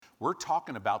We're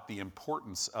talking about the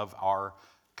importance of our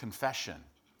confession,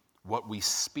 what we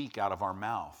speak out of our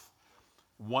mouth.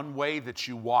 One way that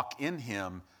you walk in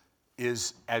him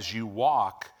is as you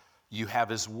walk, you have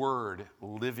his word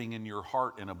living in your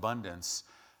heart in abundance,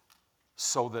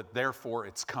 so that therefore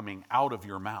it's coming out of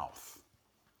your mouth,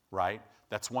 right?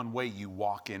 That's one way you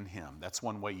walk in him. That's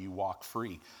one way you walk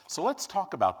free. So let's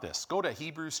talk about this. Go to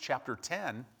Hebrews chapter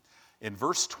 10 in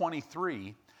verse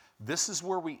 23. This is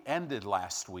where we ended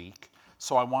last week.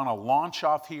 So I want to launch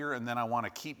off here and then I want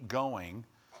to keep going.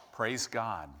 Praise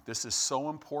God. This is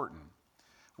so important.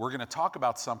 We're going to talk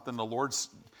about something. The Lord's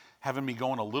having me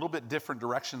go in a little bit different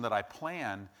direction than I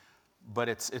planned, but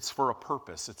it's for a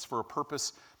purpose. It's for a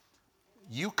purpose.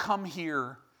 You come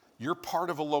here, you're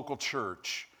part of a local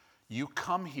church. You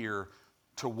come here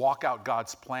to walk out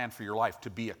God's plan for your life, to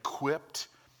be equipped,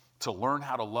 to learn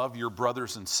how to love your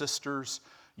brothers and sisters.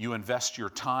 You invest your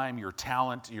time, your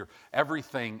talent, your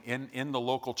everything in the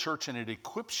local church, and it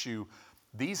equips you.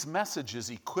 These messages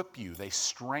equip you. They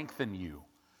strengthen you,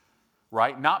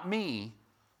 right? Not me.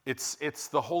 It's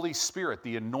the Holy Spirit,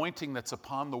 the anointing that's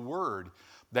upon the Word,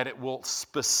 that it will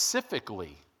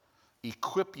specifically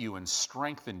equip you and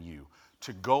strengthen you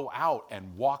to go out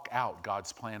and walk out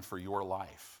God's plan for your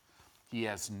life. He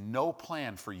has no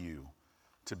plan for you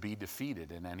to be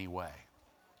defeated in any way.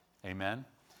 Amen?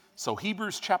 So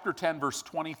Hebrews chapter 10, verse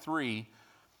 23,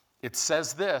 it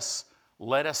says this,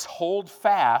 let us hold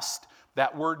fast.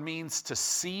 That word means to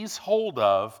seize hold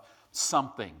of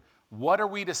something. What are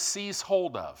we to seize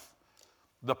hold of?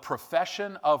 The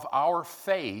profession of our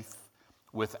faith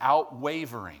without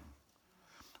wavering.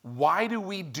 Why do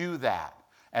we do that?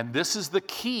 And this is the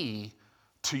key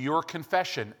to your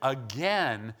confession.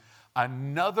 Again,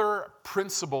 another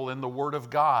principle in the Word of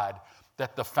God,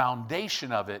 that the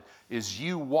foundation of it is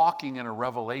you walking in a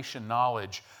revelation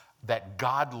knowledge that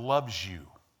God loves you.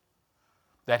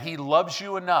 That He loves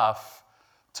you enough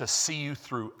to see you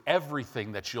through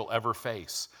everything that you'll ever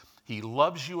face. He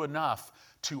loves you enough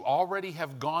to already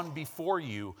have gone before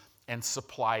you and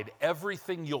supplied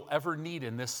everything you'll ever need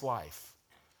in this life.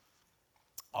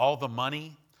 All the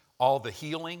money, all the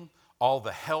healing, all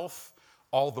the health,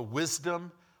 all the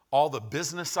wisdom, all the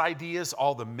business ideas,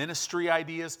 all the ministry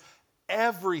ideas,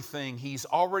 everything He's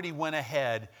already went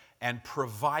ahead and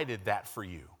provided that for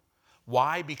you.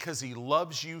 Why? Because He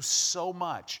loves you so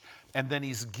much. And then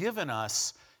He's given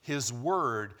us His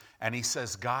Word, and He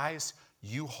says, guys,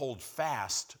 you hold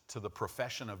fast to the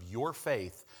profession of your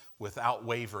faith without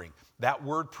wavering. That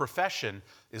word profession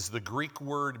is the Greek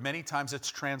word, many times it's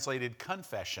translated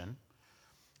confession,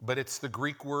 but it's the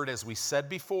Greek word, as we said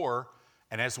before,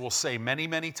 and as we'll say many,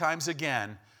 many times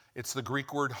again, it's the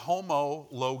Greek word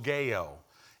homologeo.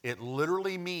 It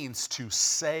literally means to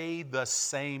say the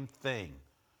same thing.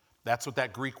 That's what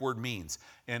that Greek word means.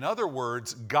 In other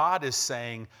words, God is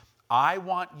saying, I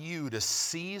want you to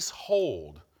seize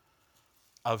hold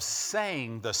of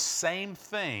saying the same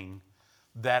thing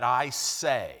that I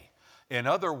say. In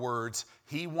other words,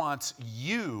 He wants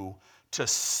you to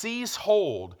seize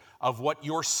hold of what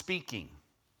you're speaking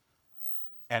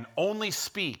and only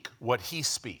speak what He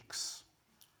speaks.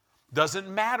 Doesn't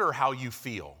matter how you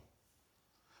feel.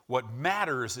 What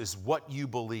matters is what you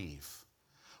believe.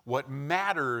 What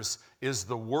matters is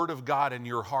the Word of God in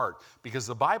your heart, because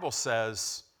the Bible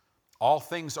says all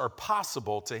things are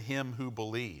possible to him who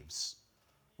believes,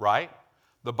 right?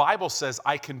 The Bible says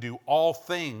I can do all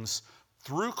things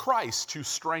through Christ who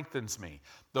strengthens me.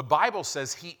 The Bible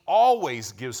says He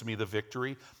always gives me the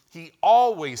victory. He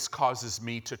always causes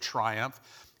me to triumph.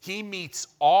 He meets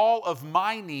all of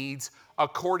my needs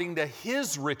according to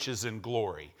His riches and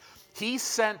glory. He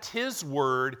sent His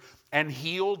word and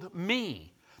healed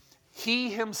me. He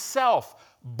Himself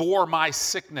bore my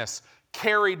sickness,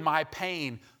 carried my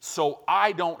pain, so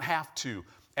I don't have to.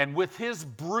 And with His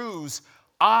bruise,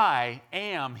 I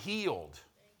am healed.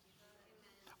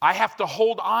 I have to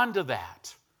hold on to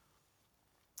that.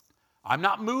 I'm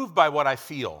not moved by what I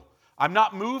feel. I'm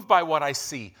not moved by what I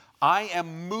see. I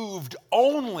am moved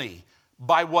only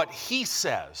by what He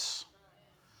says.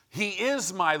 He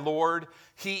is my Lord.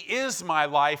 He is my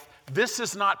life. This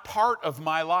is not part of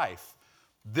my life.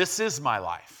 This is my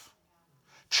life.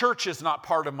 Church is not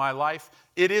part of my life.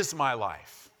 It is my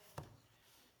life.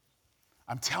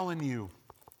 I'm telling you,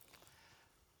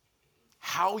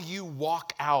 how you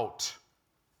walk out,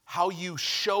 how you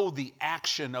show the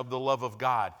action of the love of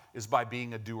God is by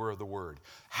being a doer of the word.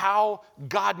 How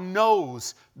God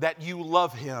knows that you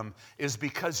love Him is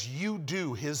because you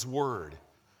do His word.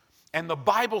 And the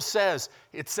Bible says,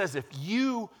 it says, if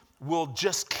you will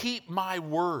just keep my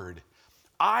word,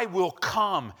 I will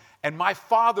come and my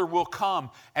Father will come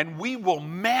and we will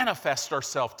manifest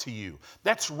ourselves to you.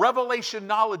 That's revelation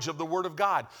knowledge of the Word of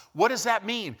God. What does that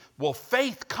mean? Well,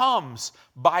 faith comes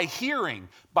by hearing,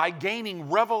 by gaining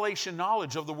revelation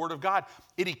knowledge of the Word of God.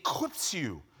 It equips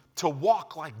you to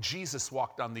walk like Jesus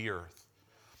walked on the earth.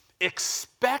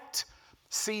 Expect,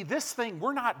 see, this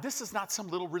is not some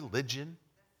little religion.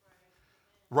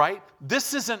 Right?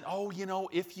 This isn't,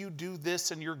 if you do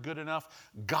this and you're good enough,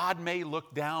 God may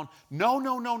look down.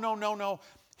 No.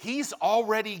 He's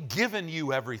already given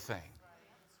you everything.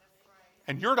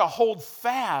 And you're to hold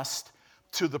fast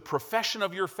to the profession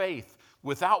of your faith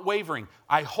without wavering.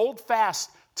 I hold fast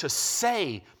to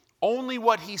say only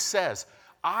what he says.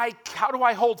 How do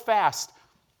I hold fast?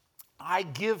 I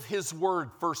give his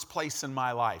word first place in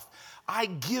my life. I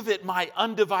give it my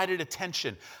undivided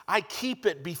attention. I keep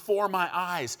it before my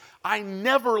eyes. I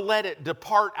never let it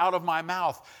depart out of my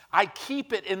mouth. I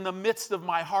keep it in the midst of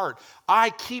my heart.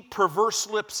 I keep perverse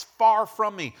lips far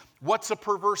from me. What's a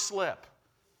perverse lip?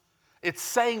 It's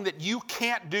saying that you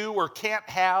can't do or can't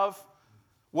have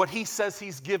what he says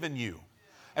he's given you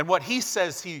and what he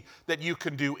says that you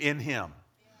can do in him.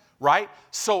 Right?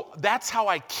 So that's how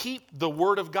I keep the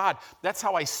Word of God. That's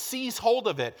how I seize hold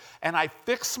of it. And I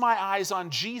fix my eyes on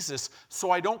Jesus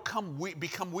so I don't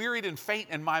become wearied and faint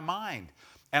in my mind.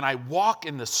 And I walk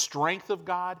in the strength of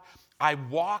God. I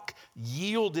walk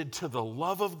yielded to the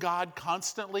love of God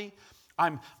constantly.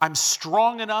 I'm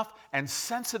strong enough and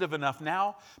sensitive enough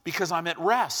now because I'm at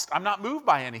rest. I'm not moved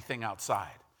by anything outside.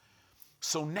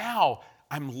 So now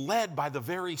I'm led by the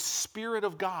very Spirit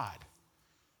of God.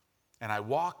 And I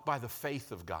walk by the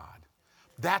faith of God.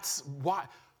 That's why.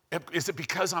 Is it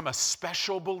because I'm a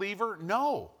special believer?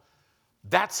 No.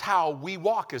 That's how we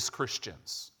walk as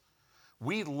Christians.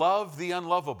 We love the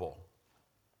unlovable.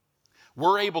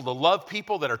 We're able to love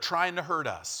people that are trying to hurt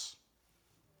us.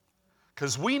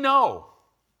 Because we know,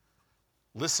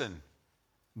 listen,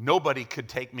 nobody could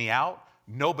take me out.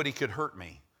 Nobody could hurt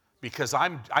me. Because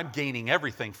I'm gaining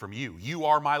everything from you. You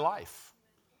are my life.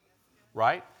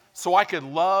 Right? So I could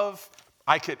love,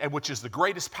 which is the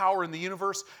greatest power in the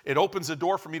universe. It opens a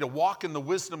door for me to walk in the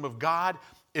wisdom of God.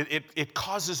 It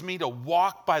causes me to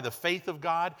walk by the faith of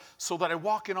God so that I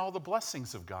walk in all the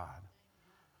blessings of God.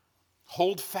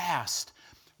 Hold fast.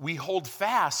 We hold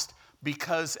fast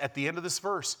because at the end of this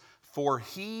verse, for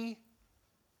he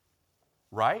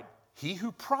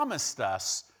who promised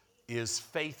us is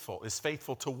faithful. Is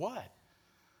faithful to what?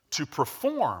 To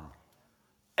perform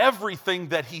everything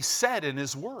that he said in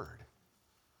his word.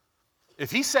 If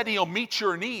he said he'll meet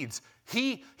your needs,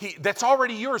 that's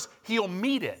already yours. He'll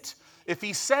meet it. If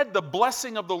he said the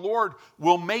blessing of the Lord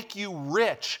will make you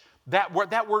rich, that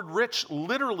word rich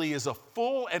literally is a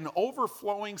full and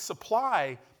overflowing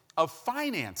supply of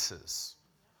finances.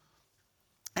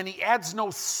 And he adds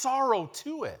no sorrow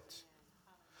to it.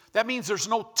 That means there's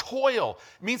no toil.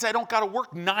 It means I don't got to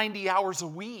work 90 hours a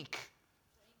week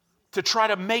to try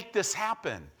to make this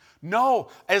happen. No,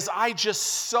 as I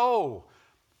sow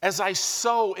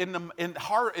in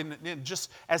heart, and just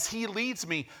as he leads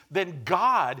me, then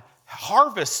God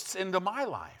harvests into my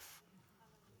life.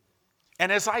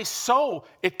 And as I sow,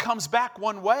 it comes back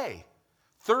one way.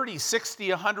 30, 60,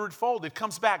 100-fold. It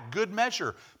comes back good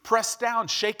measure, pressed down,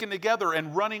 shaken together,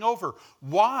 and running over.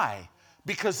 Why?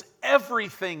 Because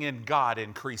everything in God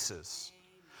increases.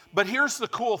 But here's the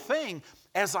cool thing.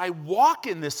 As I walk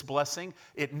in this blessing,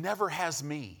 it never has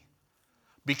me.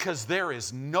 Because there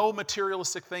is no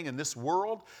materialistic thing in this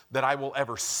world that I will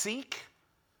ever seek,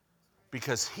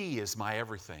 because he is my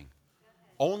everything.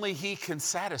 Only he can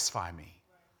satisfy me.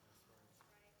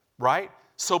 Right?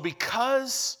 So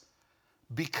because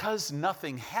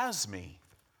nothing has me,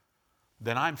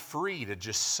 then I'm free to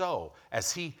just sow.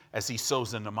 As he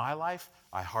sows into my life,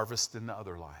 I harvest into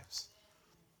other lives.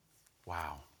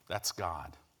 Wow, that's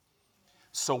God.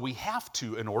 So we have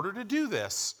to, in order to do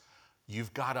this,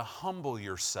 you've got to humble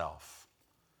yourself.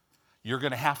 You're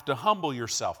going to have to humble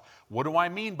yourself. What do I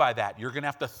mean by that? You're going to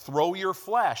have to throw your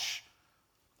flesh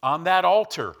on that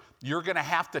altar. You're going to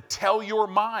have to tell your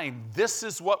mind, this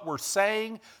is what we're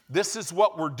saying, this is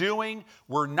what we're doing.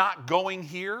 We're not going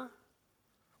here.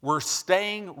 We're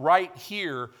staying right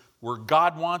here where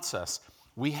God wants us.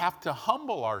 We have to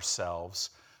humble ourselves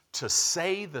to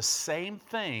say the same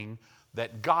thing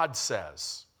that God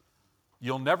says.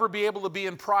 You'll never be able to be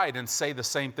in pride and say the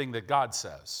same thing that God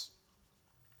says.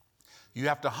 You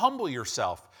have to humble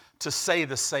yourself to say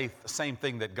the same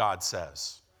thing that God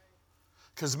says.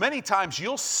 Because many times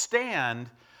you'll stand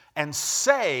and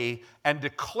say and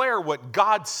declare what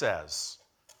God says.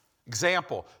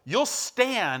 Example, you'll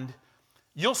stand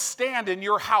You'll stand in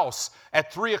your house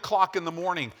at 3 o'clock in the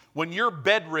morning when you're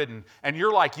bedridden and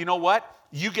you're like, you know what?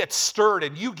 You get stirred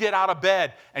and you get out of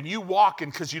bed and you walk in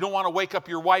because you don't want to wake up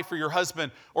your wife or your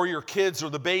husband or your kids or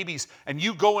the babies, and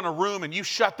you go in a room and you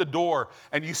shut the door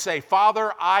and you say,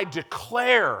 Father, I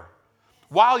declare,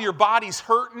 while your body's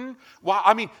hurting,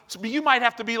 you might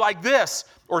have to be like this,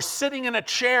 or sitting in a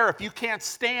chair if you can't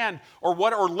stand, or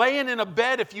laying in a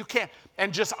bed if you can't,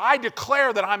 and just, I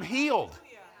declare that I'm healed.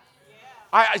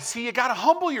 I see, you got to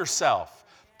humble yourself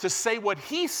to say what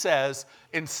he says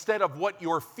instead of what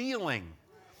you're feeling,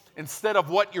 instead of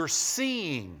what you're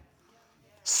seeing.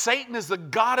 Satan is the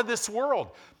god of this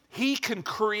world. He can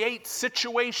create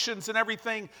situations and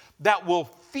everything that will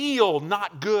feel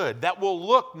not good, that will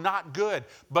look not good.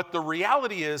 But the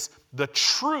reality is, the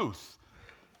truth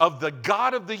of the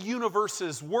God of the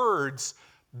universe's words,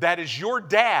 that is your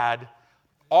dad,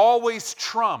 always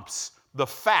trumps the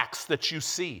facts that you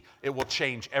see. It will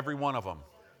change every one of them.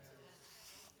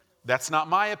 That's not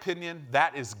my opinion.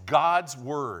 That is God's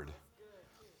word.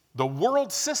 The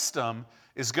world system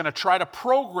is going to try to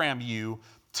program you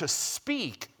to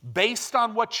speak based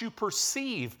on what you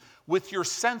perceive with your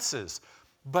senses.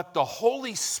 But the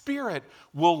Holy Spirit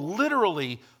will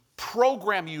literally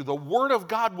program you. The Word of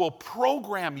God will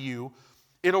program you.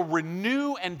 It'll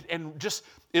renew and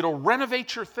it'll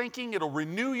renovate your thinking. It'll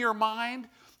renew your mind.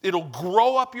 It'll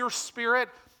grow up your spirit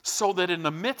so that in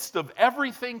the midst of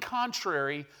everything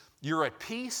contrary, you're at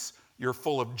peace, you're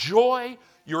full of joy,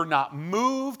 you're not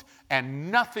moved, and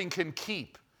nothing can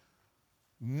keep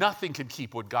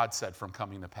what God said from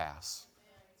coming to pass.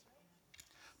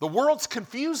 The world's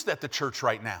confused at the church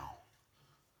right now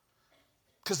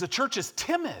because the church is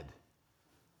timid.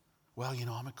 Well,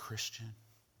 I'm a Christian,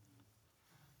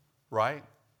 right?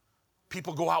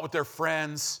 People go out with their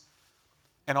friends,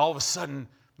 and all of a sudden,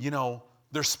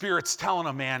 their spirit's telling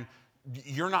them, man,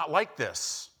 you're not like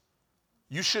this.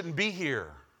 You shouldn't be here.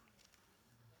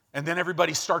 And then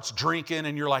everybody starts drinking,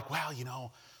 and you're like,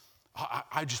 well,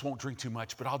 I just won't drink too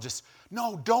much, but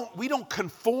we don't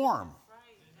conform.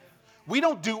 We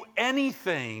don't do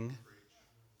anything.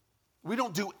 We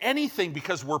don't do anything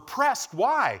because we're pressed.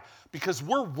 Why? Because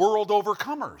we're world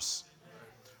overcomers.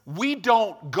 We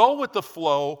don't go with the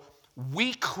flow.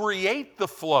 We create the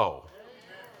flow.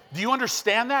 Do you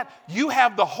understand that? You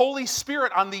have the Holy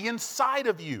Spirit on the inside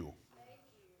of you.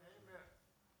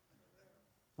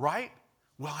 Right?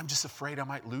 Well, I'm just afraid I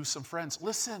might lose some friends.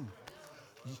 Listen,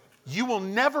 you will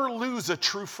never lose a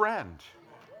true friend.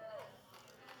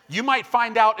 You might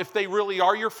find out if they really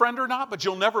are your friend or not, but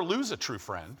you'll never lose a true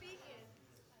friend.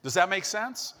 Does that make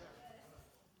sense?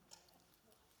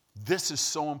 This is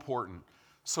so important.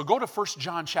 So go to 1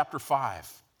 John chapter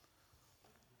 5.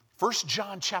 1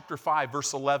 John chapter 5,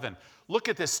 verse 11. Look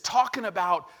at this, talking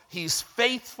about he's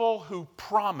faithful who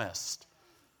promised.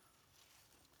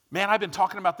 Man, I've been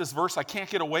talking about this verse. I can't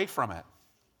get away from it.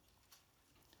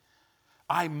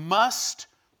 I must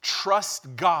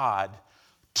trust God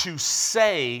to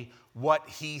say what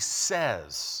he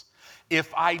says.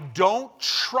 If I don't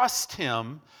trust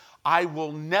him, I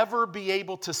will never be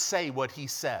able to say what he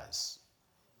says.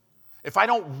 If I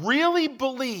don't really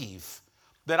believe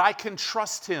that I can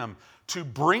trust him to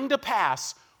bring to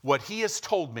pass what he has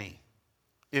told me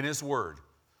in his word,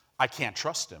 I can't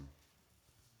trust him.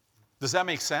 Does that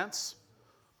make sense?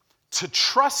 To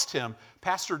trust him,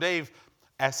 Pastor Dave,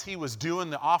 as he was doing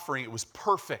the offering, it was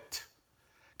perfect.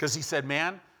 Because he said,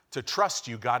 man, to trust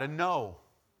you, got to know.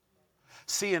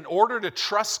 See, in order to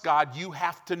trust God, you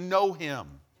have to know him.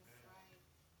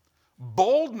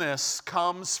 Boldness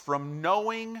comes from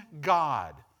knowing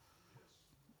God.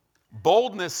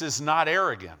 Boldness is not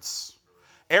arrogance.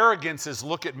 Arrogance is,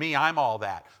 look at me, I'm all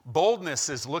that. Boldness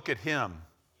is, look at him.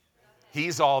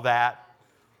 He's all that.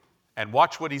 And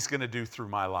watch what he's going to do through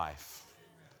my life.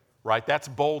 Right? That's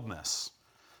boldness.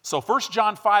 So 1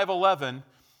 John 5:11,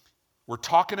 we're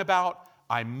talking about,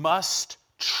 I must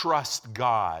trust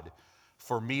God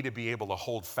for me to be able to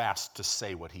hold fast to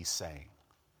say what he's saying.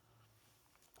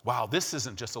 Wow, this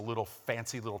isn't just a little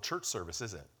fancy little church service,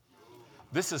 is it?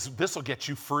 This will get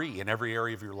you free in every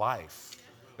area of your life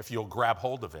if you'll grab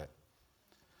hold of it.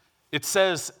 It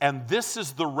says, and this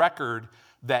is the record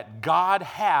that God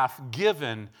hath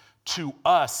given to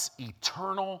us,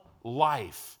 eternal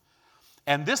life.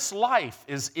 And this life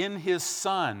is in his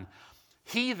Son.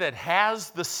 He that has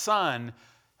the Son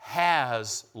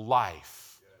has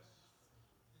life.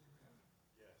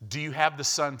 Do you have the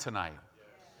Son tonight?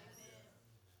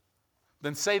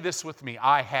 Then say this with me,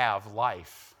 I have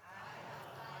life.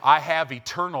 I have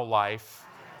eternal life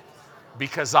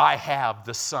because I have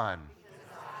the Son.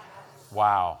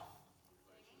 Wow.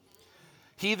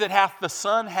 He that hath the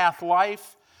Son hath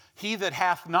life. He that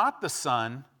hath not the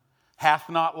Son hath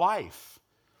not life.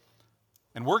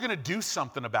 And we're going to do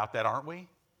something about that, aren't we?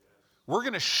 We're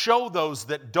going to show those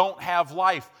that don't have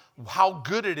life how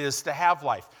good it is to have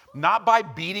life. Not by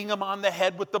beating them on the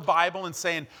head with the Bible and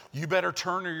saying, you better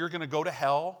turn or you're going to go to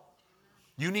hell.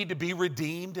 You need to be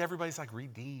redeemed. Everybody's like,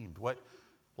 redeemed? What?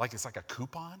 Like it's like a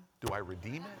coupon? Do I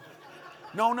redeem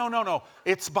it? No.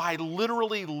 It's by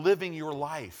literally living your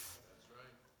life.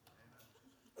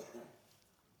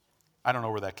 I don't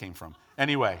know where that came from.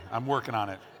 Anyway, I'm working on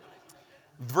it.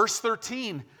 Verse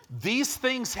 13, these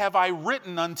things have I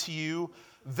written unto you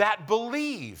that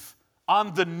believe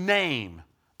on the name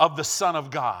of the Son of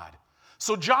God.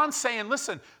 So John's saying,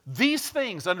 listen, these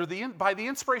things by the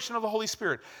inspiration of the Holy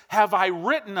Spirit have I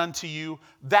written unto you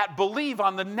that believe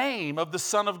on the name of the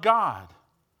Son of God.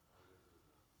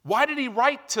 Why did he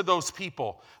write to those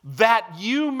people? That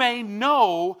you may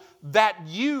know that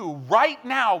you, right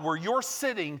now where you're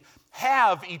sitting,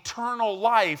 have eternal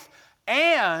life,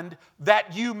 and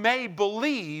that you may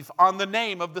believe on the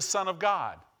name of the Son of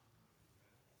God.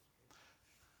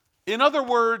 In other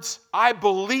words, I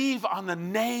believe on the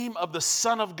name of the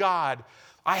Son of God.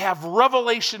 I have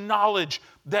revelation knowledge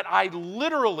that I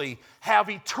literally have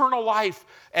eternal life,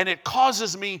 and it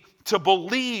causes me to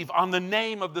believe on the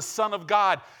name of the Son of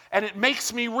God. And it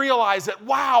makes me realize that,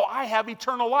 wow, I have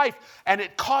eternal life. And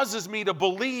it causes me to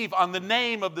believe on the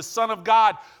name of the Son of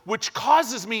God, which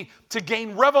causes me to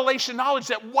gain revelation knowledge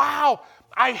that, wow,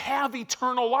 I have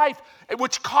eternal life,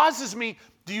 which causes me,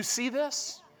 do you see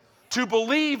this? To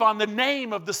believe on the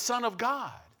name of the Son of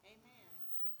God.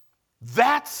 Amen.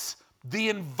 That's the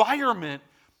environment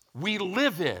we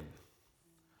live in.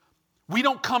 We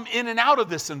don't come in and out of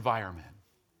this environment.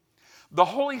 The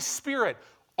Holy Spirit,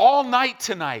 all night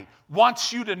tonight,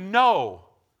 wants you to know,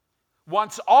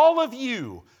 wants all of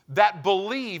you that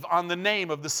believe on the name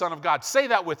of the Son of God. Say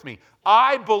that with me.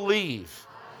 I believe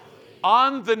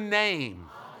on the name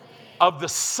of the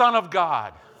Son of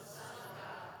God.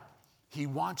 He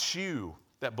wants you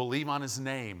that believe on his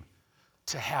name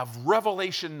to have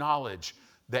revelation knowledge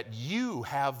that you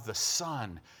have the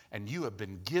Son and you have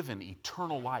been given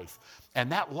eternal life.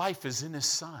 And that life is in his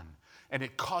Son. And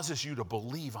it causes you to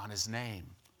believe on his name.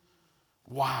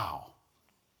 Wow.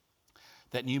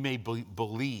 That you may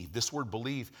believe. This word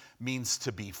believe means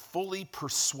to be fully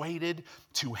persuaded,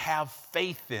 to have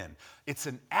faith in. It's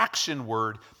an action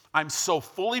word. I'm so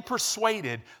fully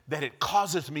persuaded that it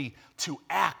causes me to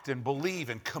act and believe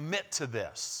and commit to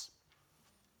this.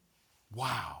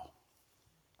 Wow.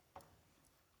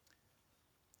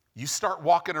 You start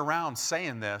walking around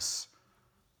saying this,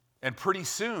 and pretty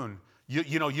soon,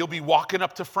 you'll be walking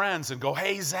up to friends and go,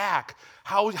 hey, Zach,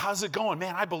 how's it going?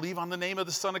 Man, I believe on the name of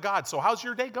the Son of God. So how's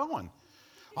your day going?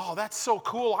 Oh, that's so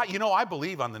cool. I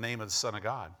believe on the name of the Son of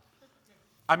God.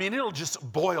 I mean, it'll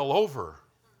just boil over.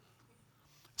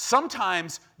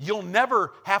 Sometimes you'll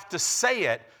never have to say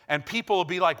it, and people will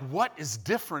be like, what is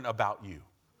different about you?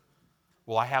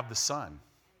 Well, I have the Son.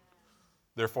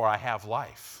 Therefore, I have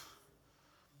life.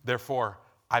 Therefore,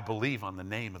 I believe on the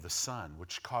name of the Son,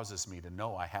 which causes me to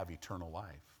know I have eternal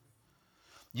life.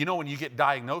 You know, when you get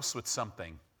diagnosed with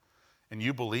something and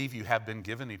you believe you have been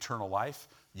given eternal life,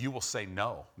 you will say,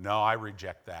 no, I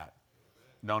reject that.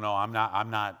 No, I'm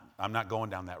not going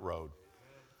down that road.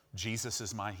 Jesus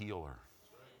is my healer.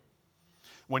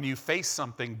 When you face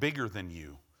something bigger than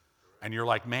you, and you're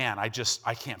like, man, I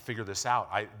can't figure this out.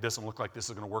 It doesn't look like this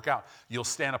is going to work out. You'll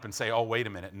stand up and say, oh, wait a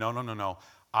minute. No.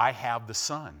 I have the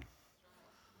Son.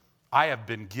 I have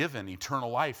been given eternal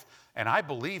life, and I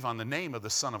believe on the name of the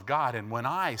Son of God. And when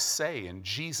I say in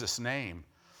Jesus' name,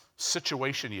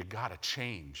 situation you got to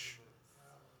change,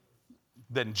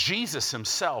 then Jesus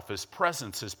himself, his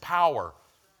presence, his power,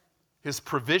 his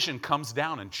provision comes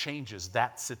down and changes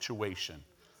that situation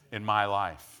in my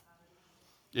life.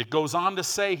 It goes on to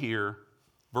say here,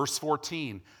 verse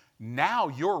 14, now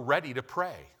you're ready to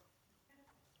pray.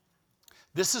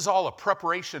 This is all a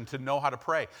preparation to know how to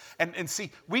pray. And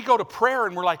see, we go to prayer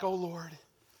and we're like, oh Lord,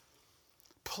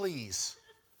 please,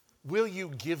 will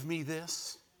you give me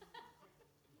this?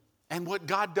 And what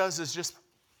God does is just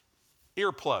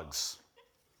earplugs.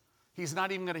 He's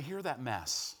not even going to hear that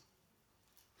mess.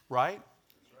 Right?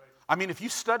 I mean, if you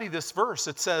study this verse,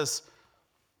 it says,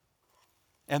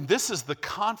 and this is the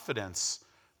confidence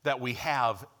that we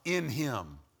have in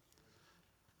him.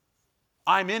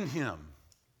 I'm in him.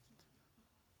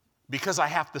 Because I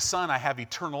have the Son, I have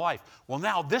eternal life. Well,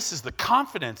 now this is the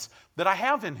confidence that I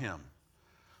have in him.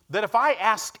 That if I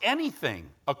ask anything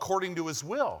according to his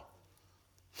will,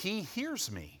 he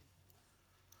hears me.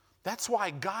 That's why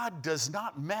God does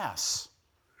not mess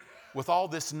with all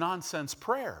this nonsense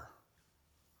prayer.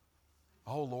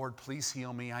 Oh, Lord, please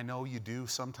heal me. I know you do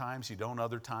sometimes, you don't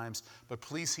other times, but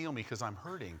please heal me because I'm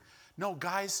hurting. No,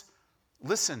 guys,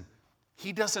 listen,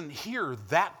 he doesn't hear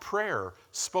that prayer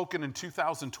spoken in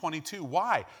 2022.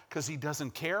 Why? Because he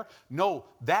doesn't care? No,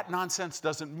 that nonsense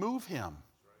doesn't move him.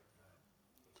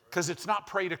 Because it's not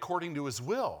prayed according to his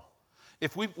will.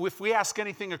 If we ask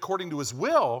anything according to his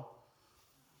will,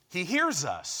 he hears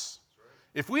us.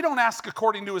 If we don't ask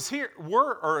according to his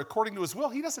word or according to his will,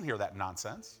 he doesn't hear that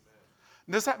nonsense.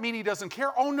 Does that mean he doesn't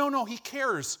care? Oh, no, he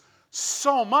cares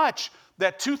so much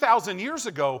that 2,000 years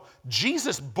ago,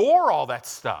 Jesus bore all that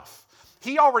stuff.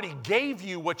 He already gave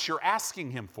you what you're asking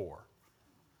him for.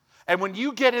 And when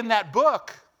you get in that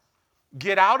book,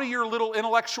 get out of your little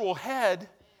intellectual head,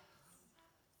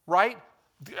 right?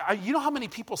 You know how many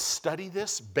people study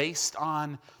this based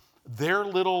on their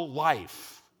little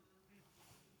life?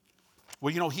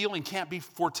 Well, healing can't be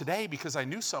for today because I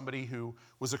knew somebody who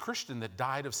was a Christian that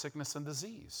died of sickness and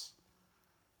disease.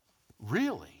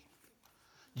 Really?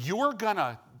 You're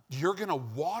gonna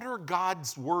water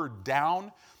God's word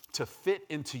down to fit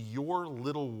into your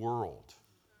little world.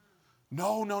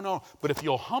 No. But if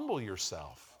you'll humble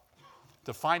yourself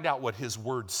to find out what his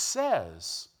word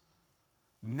says,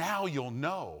 now you'll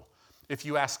know. If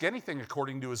you ask anything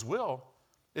according to his will,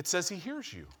 it says he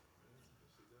hears you.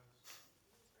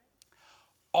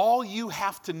 All you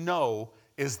have to know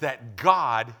is that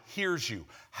God hears you.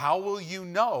 How will you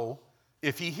know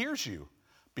if he hears you?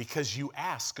 Because you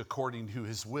ask according to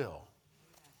his will.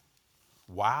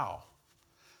 Wow.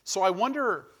 So I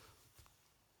wonder,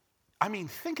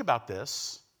 think about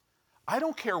this. I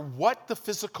don't care what the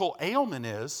physical ailment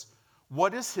is.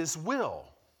 What is his will?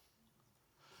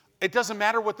 It doesn't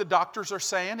matter what the doctors are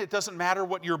saying. It doesn't matter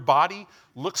what your body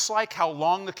looks like, how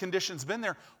long the condition's been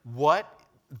there.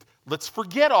 Let's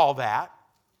forget all that,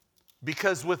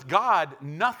 because with God,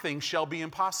 nothing shall be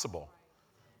impossible,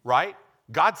 right?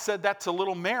 God said that to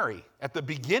little Mary at the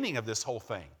beginning of this whole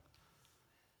thing,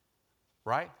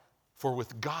 right? For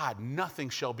with God, nothing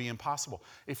shall be impossible.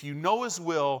 If you know his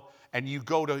will and you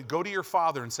go to your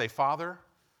Father and say, Father,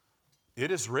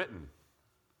 it is written,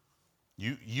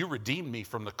 you redeemed me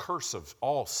from the curse of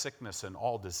all sickness and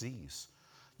all disease.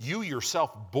 You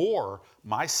yourself bore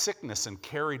my sickness and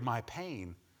carried my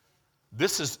pain.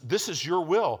 This is your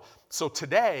will. So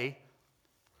today,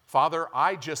 Father,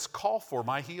 I just call for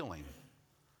my healing.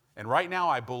 And right now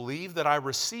I believe that I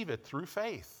receive it through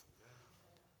faith.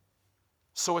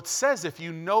 So it says if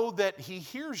you know that he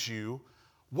hears you,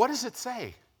 what does it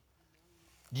say?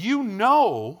 You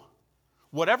know,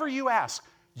 whatever you ask,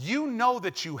 you know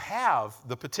that you have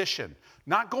the petition.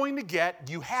 Not going to get,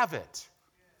 you have it.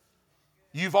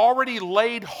 You've already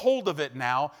laid hold of it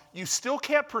now. You still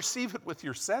can't perceive it with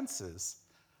your senses.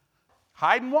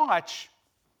 Hide and watch.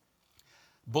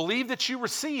 Believe that you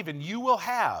receive and you will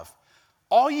have.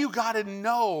 All you got to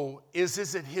know is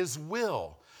it his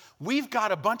will? We've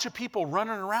got a bunch of people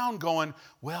running around going,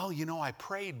 well, I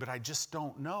prayed, but I just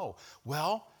don't know.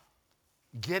 Well,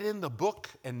 get in the book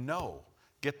and know.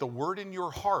 Get the word in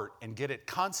your heart and get it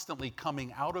constantly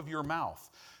coming out of your mouth.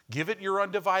 Give it your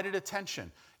undivided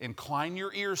attention. Incline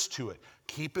your ears to it.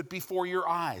 Keep it before your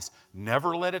eyes.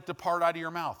 Never let it depart out of your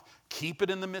mouth. Keep it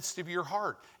in the midst of your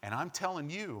heart. And I'm telling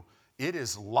you, it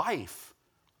is life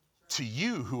to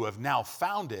you who have now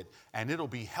found it, and it'll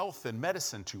be health and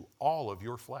medicine to all of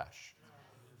your flesh.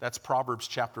 That's Proverbs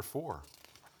chapter 4.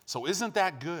 So isn't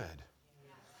that good?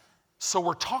 So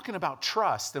we're talking about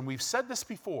trust, and we've said this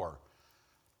before,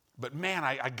 but man,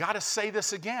 I got to say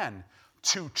this again.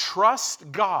 To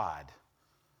trust God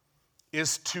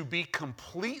is to be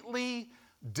completely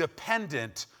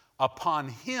dependent upon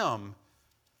him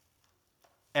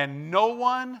and no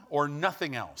one or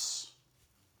nothing else.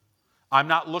 I'm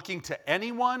not looking to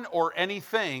anyone or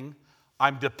anything.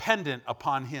 I'm dependent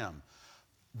upon him.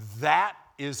 That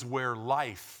is where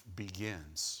life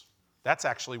begins. That's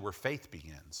actually where faith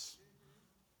begins.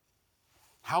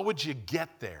 How would you get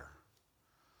there?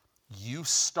 You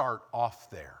start off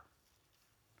there.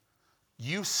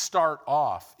 You start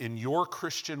off in your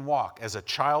Christian walk as a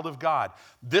child of God.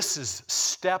 This is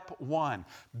step one.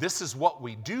 This is what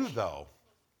we do, though.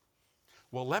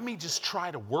 Well, let me just try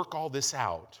to work all this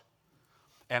out.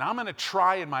 And I'm going to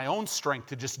try in my own strength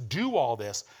to just do all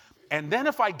this. And then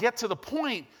if I get to the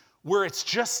point where it's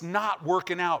just not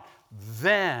working out,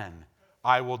 then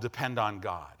I will depend on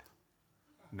God.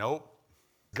 Nope.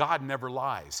 God never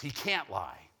lies. He can't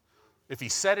lie. If he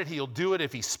said it, he'll do it.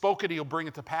 If he spoke it, he'll bring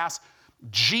it to pass.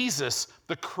 Jesus,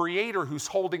 the creator who's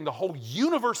holding the whole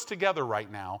universe together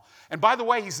right now. And by the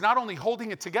way, he's not only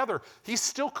holding it together, he's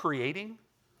still creating.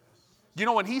 You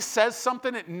know, when he says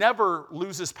something, it never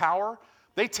loses power.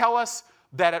 They tell us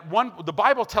that the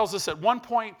Bible tells us at one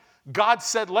point, God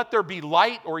said, let there be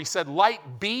light, or he said,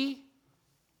 light be.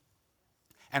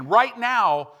 And right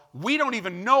now, we don't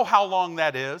even know how long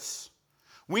that is.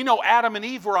 We know Adam and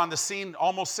Eve were on the scene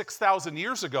almost 6,000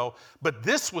 years ago, but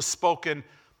this was spoken,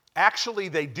 actually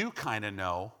they do kind of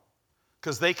know,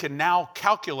 because they can now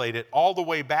calculate it all the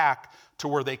way back to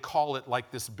where they call it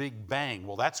like this big bang.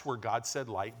 Well, that's where God said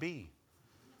light be.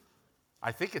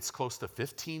 I think it's close to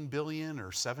 15 billion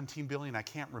or 17 billion, I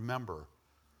can't remember.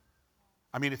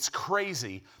 I mean, it's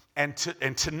crazy. And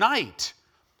tonight,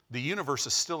 the universe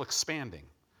is still expanding.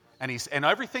 And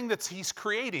everything that he's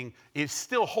creating is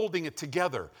still holding it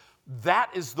together. That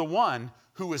is the one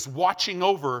who is watching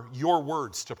over your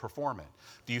words to perform it.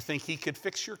 Do you think he could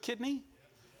fix your kidney?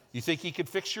 You think he could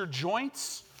fix your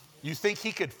joints? You think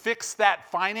he could fix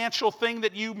that financial thing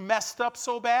that you messed up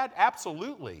so bad?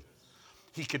 Absolutely.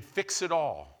 He could fix it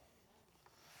all.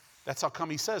 That's how come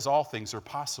he says all things are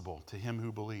possible to him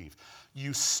who believe.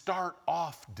 You start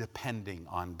off depending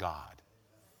on God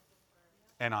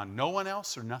and on no one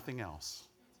else or nothing else.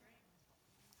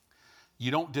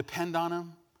 You don't depend on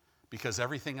him because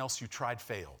everything else you tried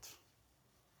failed.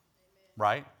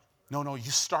 Right? No,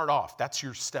 you start off. That's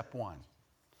your step one.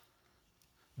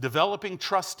 Developing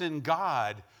trust in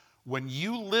God, when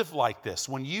you live like this,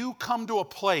 when you come to a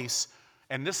place,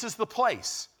 and this is the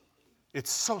place, it's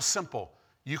so simple.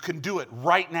 You can do it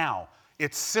right now.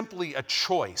 It's simply a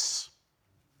choice.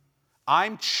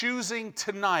 I'm choosing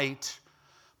tonight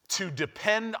to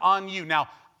depend on you. Now,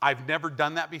 I've never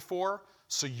done that before,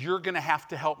 so you're going to have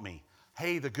to help me.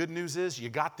 Hey, the good news is you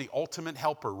got the ultimate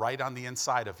helper right on the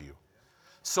inside of you.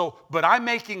 But I'm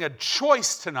making a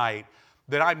choice tonight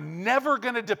that I'm never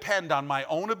going to depend on my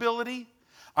own ability.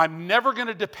 I'm never going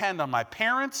to depend on my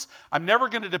parents. I'm never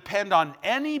going to depend on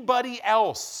anybody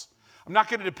else. I'm not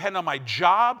going to depend on my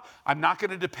job. I'm not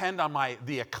going to depend on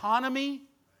the economy.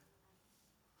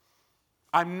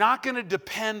 I'm not going to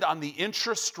depend on the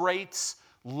interest rates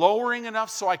lowering enough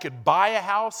so I could buy a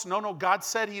house. No, God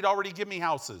said he'd already give me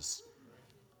houses.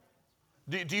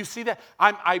 Do you see that?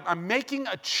 I'm making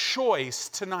a choice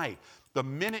tonight. The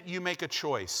minute you make a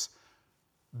choice,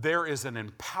 there is an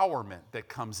empowerment that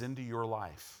comes into your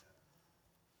life.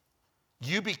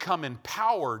 You become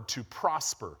empowered to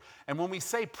prosper. And when we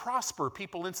say prosper,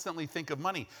 people instantly think of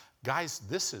money. Guys,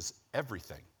 this is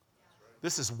everything.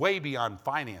 This is way beyond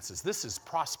finances. This is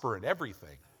prosper in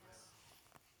everything.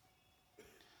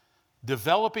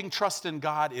 Developing trust in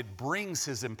God, it brings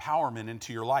his empowerment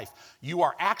into your life. You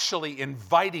are actually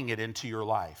inviting it into your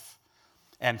life.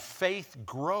 And faith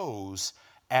grows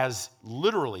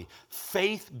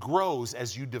faith grows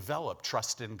as you develop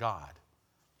trust in God.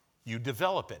 You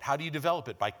develop it. How do you develop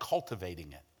it? By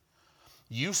cultivating it.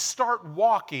 You start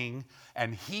walking,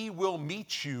 and he will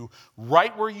meet you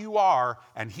right where you are,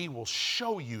 and he will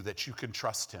show you that you can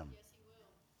trust him.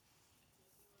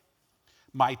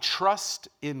 My trust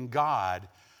in God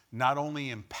not only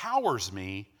empowers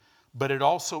me, but it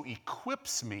also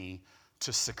equips me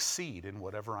to succeed in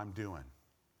whatever I'm doing.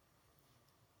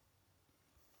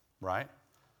 Right?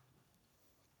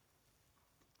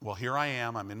 Well, here I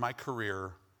am. I'm in my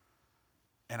career,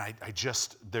 and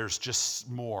there's just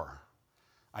more.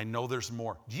 I know there's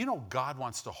more. Do you know God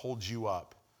wants to hold you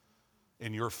up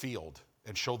in your field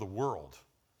and show the world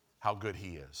how good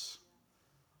he is?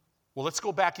 Well, let's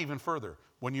go back even further.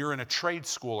 When you're in a trade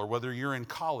school or whether you're in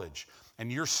college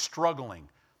and you're struggling,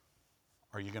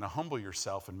 are you going to humble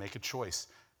yourself and make a choice?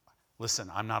 Listen,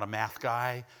 I'm not a math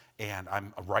guy, and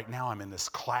right now I'm in this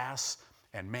class,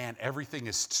 and man, everything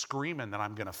is screaming that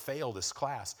I'm going to fail this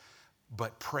class.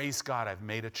 But praise God, I've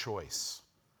made a choice.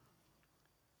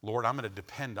 Lord, I'm going to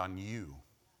depend on you.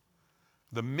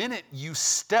 The minute you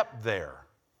step there,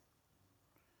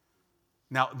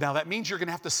 now that means you're going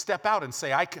to have to step out and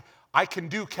say, I can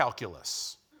do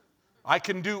calculus. I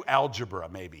can do algebra,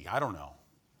 maybe. I don't know.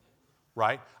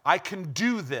 Right? I can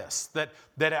do this, that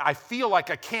I feel like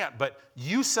I can't, but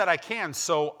you said I can,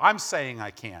 so I'm saying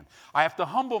I can. I have to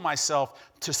humble myself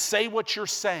to say what you're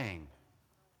saying.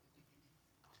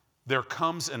 There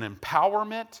comes an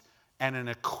empowerment and an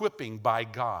equipping by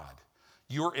God.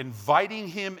 You're inviting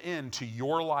him into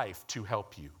your life to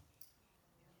help you.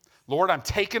 Lord, I'm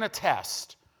taking a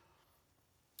test.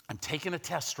 I'm taking a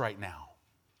test right now.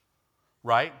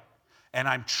 Right? And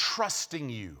I'm trusting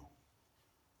you.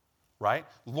 Right?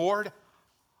 Lord,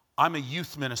 I'm a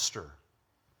youth minister,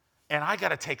 and I got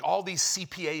to take all these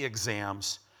CPA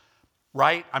exams,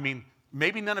 right? I mean,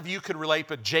 maybe none of you could relate,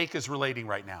 but Jake is relating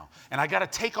right now. And I got to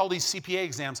take all these CPA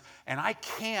exams, and I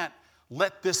can't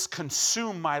let this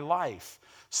consume my life.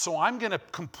 So I'm going to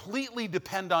completely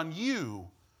depend on you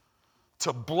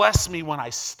to bless me when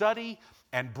I study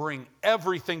and bring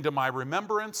everything to my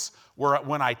remembrance, where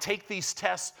when I take these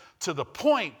tests to the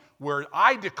point where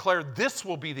I declare this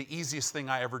will be the easiest thing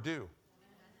I ever do.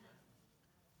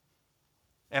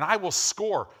 And I will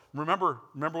score. Remember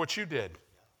what you did.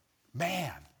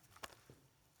 Man,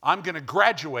 I'm going to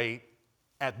graduate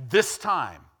at this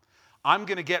time. I'm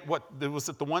going to get was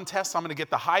it the one test? I'm going to get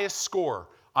the highest score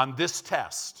on this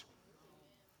test.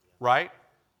 Right?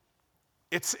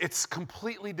 It's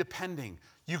completely depending.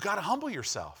 You got to humble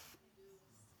yourself.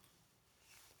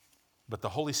 But the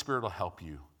Holy Spirit will help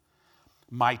you.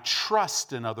 My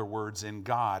trust, in other words, in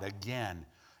God, again,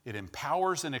 it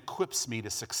empowers and equips me to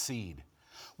succeed.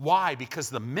 Why? Because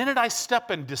the minute I step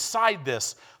and decide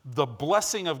this, the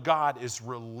blessing of God is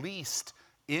released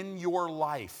in your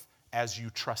life as you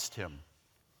trust Him.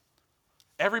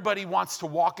 Everybody wants to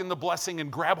walk in the blessing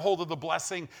and grab hold of the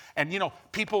blessing. And,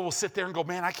 people will sit there and go,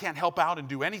 man, I can't help out and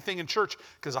do anything in church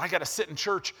because I got to sit in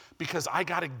church because I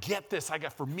got to get this. I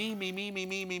got for me.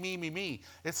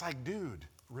 It's like, dude,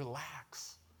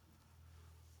 relax.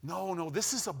 No,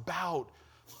 this is about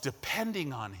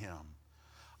depending on Him.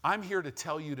 I'm here to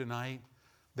tell you tonight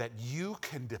that you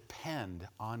can depend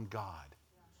on God.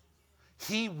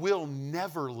 He will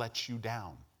never let you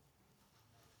down.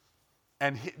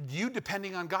 And you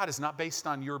depending on God is not based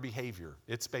on your behavior.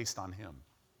 It's based on Him.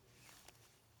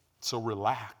 So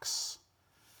relax.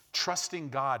 Trusting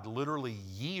God literally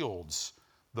yields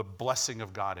the blessing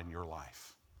of God in your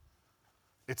life.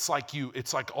 It's like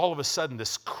all of a sudden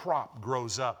this crop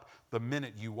grows up the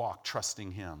minute you walk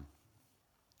trusting Him.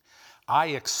 I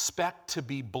expect to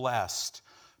be blessed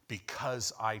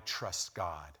because I trust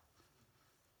God.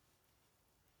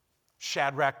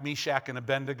 Shadrach, Meshach, and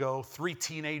Abednego, 3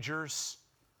 teenagers,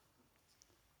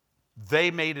 they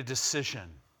made a decision,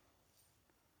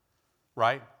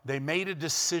 right? They made a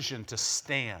decision to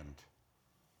stand.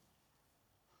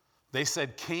 They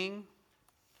said, King,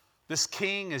 this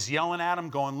king is yelling at them,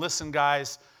 going, listen,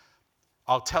 guys,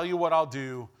 I'll tell you what I'll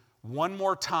do one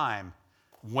more time.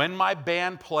 When my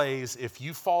band plays, if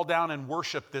you fall down and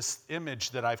worship this image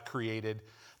that I've created,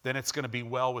 then it's going to be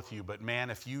well with you. But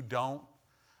man, if you don't,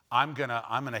 I'm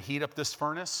gonna heat up this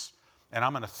furnace and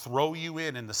I'm gonna throw you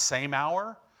in the same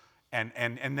hour. And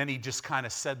then he just kind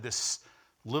of said this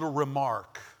little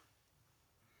remark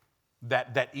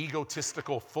that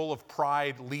egotistical, full of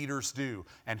pride leaders do.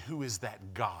 And who is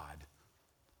that God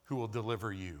who will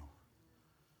deliver you?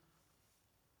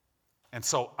 And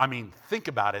so, think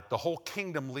about it. The whole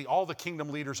kingdom, all the kingdom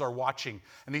leaders are watching.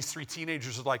 And these 3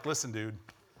 teenagers are like, listen, dude,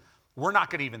 we're not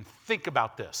going to even think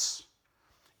about this.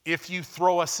 If you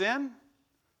throw us in,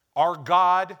 our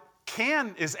God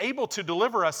is able to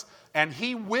deliver us, and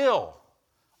He will.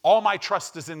 All my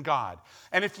trust is in God.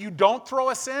 And if you don't throw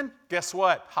us in, guess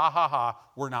what?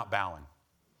 We're not bowing.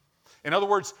 In other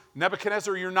words,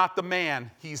 Nebuchadnezzar, you're not the man,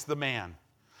 he's the man.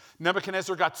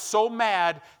 Nebuchadnezzar got so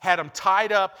mad, had him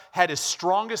tied up, had his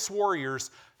strongest warriors,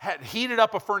 had heated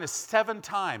up a furnace 7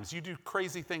 times. You do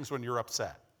crazy things when you're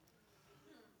upset.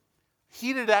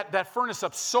 Heated that furnace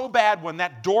up so bad when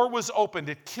that door was opened,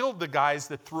 it killed the guys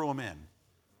that threw them in.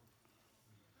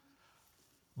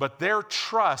 But their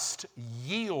trust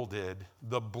yielded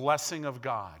the blessing of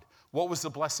God. What was the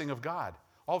blessing of God?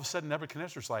 All of a sudden,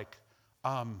 Nebuchadnezzar's like,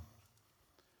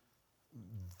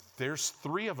 there's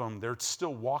 3 of them. They're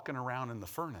still walking around in the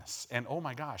furnace. And oh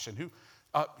my gosh, and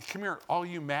come here, all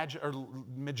you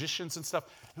magicians and stuff.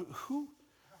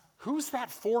 Who's that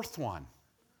 4th one?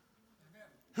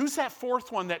 Who's that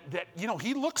 4th one that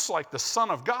he looks like the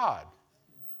Son of God?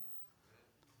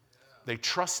 They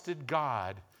trusted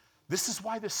God. This is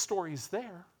why this story is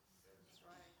there.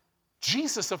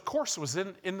 Jesus, of course, was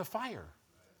in the fire.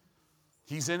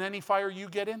 He's in any fire you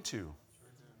get into.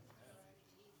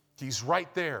 He's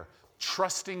right there.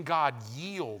 Trusting God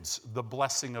yields the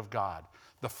blessing of God,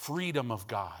 the freedom of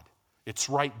God. It's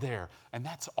right there. And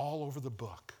that's all over the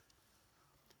book.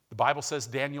 The Bible says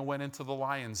Daniel went into the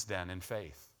lion's den in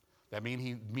faith. That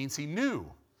means he knew.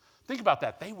 Think about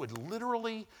that. They would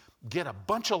literally get a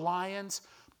bunch of lions,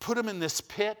 put them in this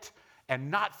pit, and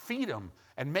not feed them,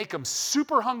 and make them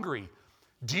super hungry.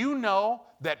 Do you know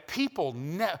that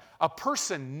a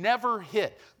person never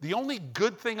hit? The only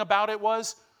good thing about it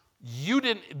was,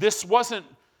 this wasn't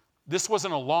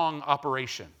a long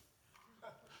operation.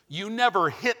 You never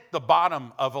hit the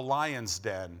bottom of a lion's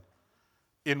den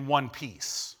in one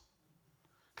piece.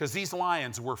 Because these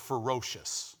lions were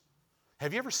ferocious.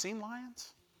 Have you ever seen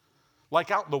lions? Like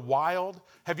out in the wild.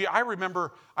 I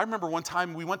remember one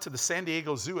time we went to the San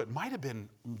Diego Zoo. It might have been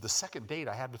the second date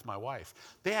I had with my wife.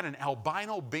 They had an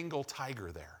albino Bengal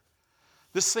tiger there.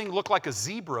 This thing looked like a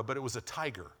zebra, but it was a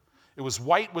tiger. It was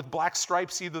white with black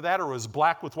stripes, either that or it was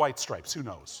black with white stripes. Who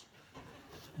knows?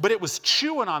 But it was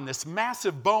chewing on this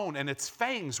massive bone, and its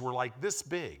fangs were like this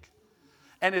big.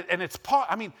 And its paw,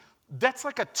 I mean, that's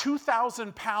like a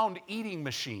 2,000-pound eating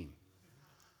machine.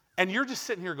 And you're just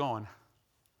sitting here going,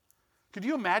 could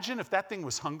you imagine if that thing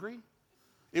was hungry?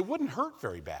 It wouldn't hurt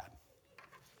very bad.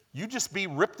 You'd just be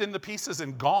ripped into pieces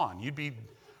and gone. You'd be,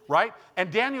 right?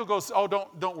 And Daniel goes, oh,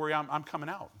 don't worry, I'm coming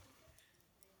out.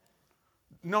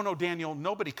 No, Daniel,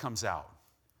 nobody comes out.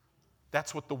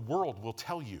 That's what the world will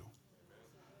tell you.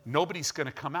 Nobody's going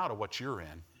to come out of what you're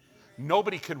in.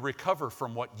 Nobody can recover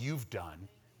from what you've done.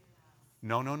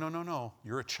 No.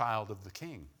 You're a child of the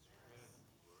King.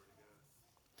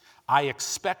 I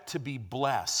expect to be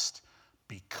blessed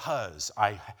because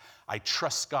I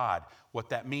trust God. What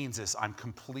that means is I'm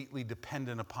completely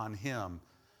dependent upon Him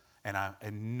and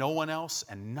no one else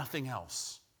and nothing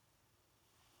else.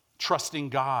 Trusting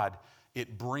God,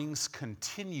 it brings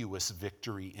continuous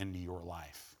victory into your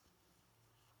life.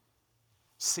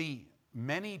 See,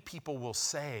 many people will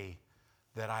say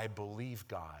that I believe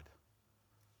God,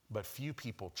 but few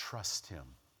people trust Him.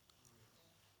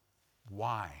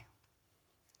 Why?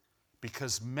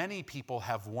 Because many people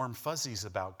have warm fuzzies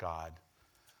about God,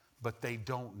 but they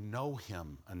don't know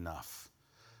Him enough.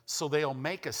 So they'll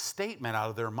make a statement out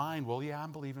of their mind, well, yeah, I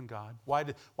believe in God. Why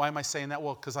am I saying that?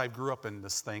 Well, because I grew up in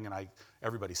this thing, and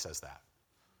everybody says that.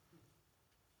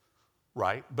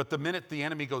 Right? But the minute the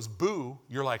enemy goes boo,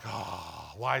 you're like,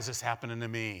 oh, why is this happening to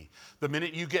me? The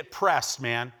minute you get pressed,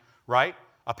 man, right?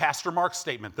 A Pastor Mark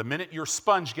statement, the minute your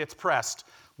sponge gets pressed,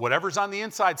 whatever's on the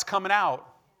inside's coming out.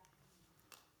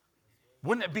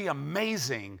 Wouldn't it be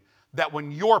amazing that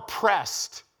when you're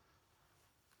pressed,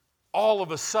 all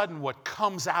of a sudden what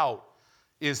comes out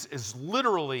is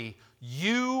literally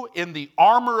you in the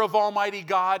armor of Almighty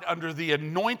God, under the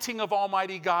anointing of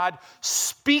Almighty God,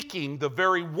 speaking the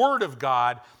very word of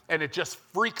God, and it just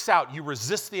freaks out. You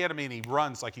resist the enemy and he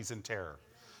runs like he's in terror.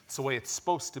 It's the way it's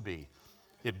supposed to be.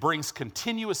 It brings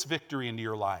continuous victory into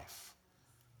your life.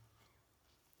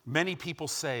 Many people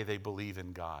say they believe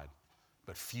in God,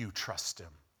 but few trust Him.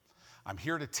 I'm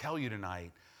here to tell you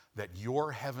tonight that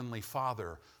your Heavenly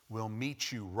Father will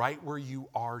meet you right where you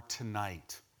are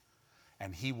tonight,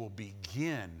 and He will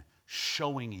begin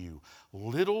showing you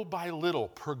little by little,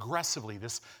 progressively.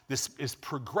 This is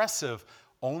progressive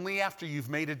only after you've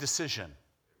made a decision.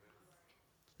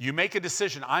 You make a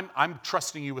decision, I'm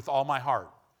trusting you with all my heart.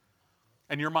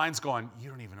 And your mind's going, you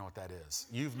don't even know what that is.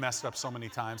 You've messed up so many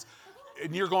times.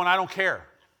 And you're going, I don't care.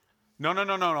 No.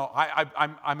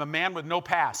 I'm a man with no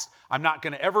past. I'm not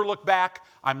going to ever look back.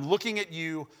 I'm looking at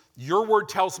you. Your word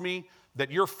tells me that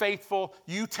you're faithful.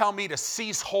 You tell me to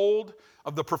seize hold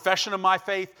of the profession of my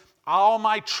faith. All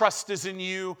my trust is in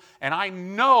you, and I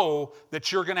know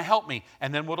that you're going to help me.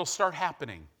 And then what will start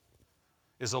happening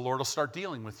is the Lord will start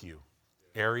dealing with you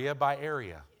area by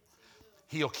area.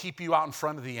 He'll keep you out in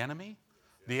front of the enemy.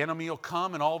 The enemy will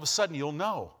come, and all of a sudden you'll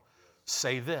know.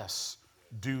 Say this,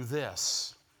 do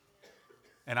this.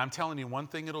 And I'm telling you one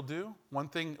thing it'll do, one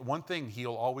thing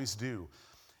He'll always do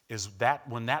is that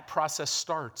when that process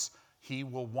starts, He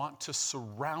will want to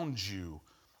surround you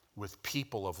with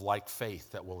people of like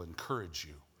faith that will encourage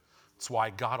you. That's why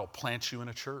God will plant you in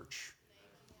a church.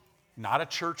 Not a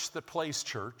church that plays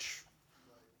church,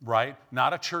 right?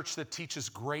 Not a church that teaches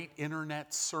great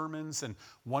internet sermons and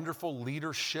wonderful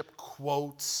leadership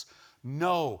quotes.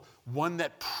 No, one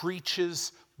that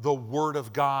preaches the Word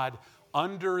of God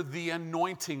under the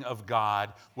anointing of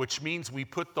God, which means we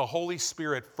put the Holy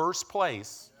Spirit first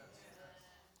place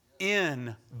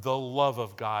in the love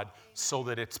of God so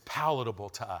that it's palatable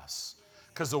to us.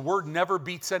 Because the Word never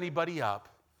beats anybody up.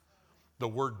 The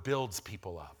Word builds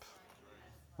people up,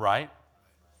 right?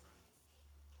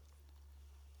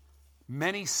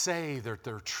 Many say that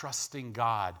they're trusting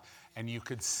God, and you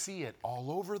could see it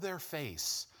all over their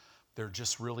face. They're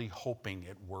just really hoping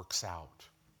it works out.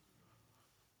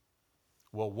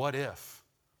 Well, what if?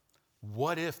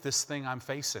 What if this thing I'm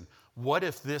facing? What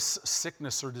if this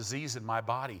sickness or disease in my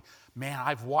body? Man,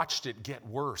 I've watched it get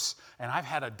worse. And I've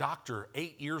had a doctor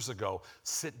 8 years ago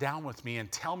sit down with me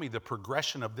and tell me the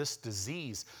progression of this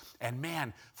disease. And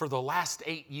man, for the last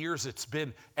 8 years, it's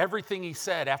been everything he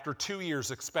said. After 2 years,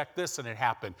 expect this, and it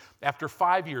happened. After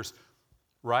 5 years,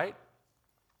 right?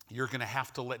 You're going to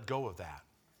have to let go of that.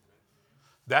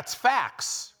 That's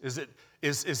facts. Is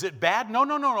it bad?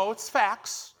 No, it's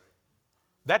facts.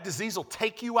 That disease will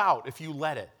take you out if you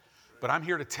let it. But I'm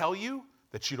here to tell you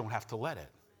that you don't have to let it.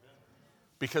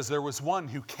 Because there was one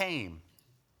who came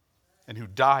and who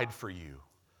died for you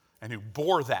and who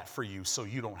bore that for you so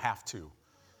you don't have to.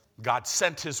 God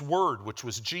sent his word, which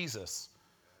was Jesus,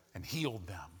 and healed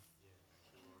them.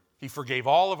 He forgave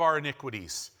all of our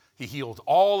iniquities. He healed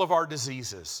all of our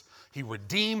diseases. He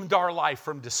redeemed our life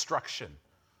from destruction.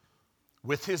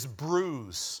 With his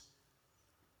bruise,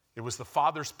 it was the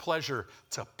Father's pleasure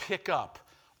to pick up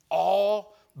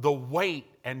all the weight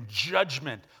and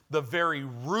judgment, the very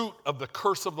root of the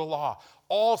curse of the law,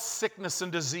 all sickness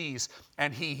and disease,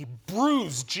 and he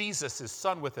bruised Jesus, his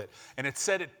son, with it. And it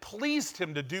said it pleased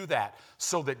him to do that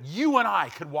so that you and I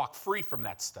could walk free from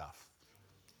that stuff.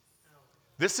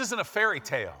 This isn't a fairy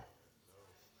tale.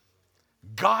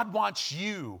 God wants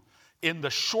you in the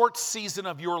short season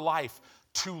of your life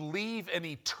to leave an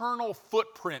eternal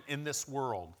footprint in this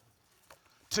world,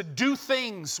 to do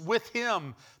things with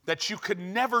him that you could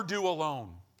never do alone.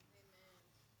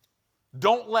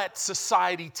 Don't let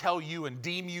society tell you and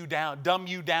dumb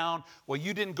you down. Well,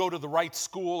 you didn't go to the right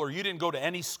school, or you didn't go to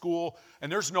any school,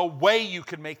 and there's no way you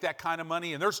could make that kind of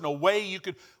money, and there's no way you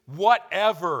could,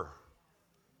 whatever.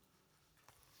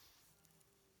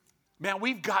 Man,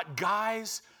 we've got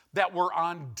guys that were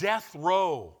on death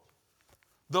row.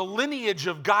 The lineage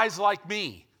of guys like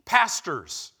me,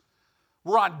 pastors,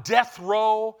 were on death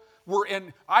row.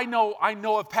 I know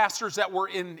of pastors that were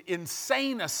in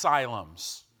insane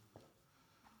asylums.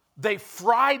 They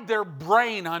fried their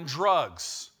brain on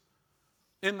drugs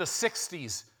in the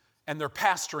 60s, and they're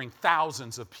pastoring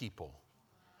thousands of people.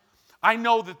 I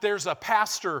know that there's a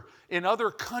pastor in other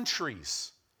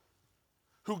countries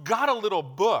who got a little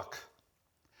book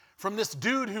from this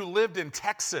dude who lived in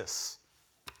Texas.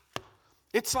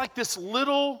 It's like this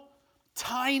little,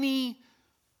 tiny,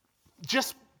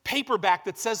 just paperback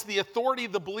that says The Authority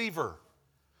of the Believer.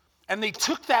 And they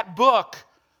took that book,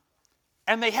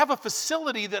 and they have a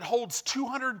facility that holds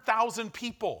 200,000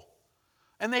 people.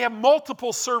 And they have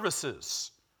multiple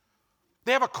services.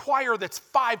 They have a choir that's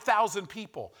 5,000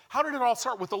 people. How did it all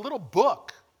start? With a little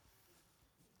book.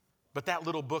 But that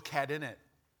little book had in it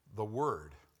the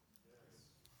Word.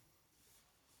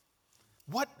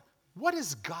 What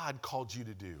has God called you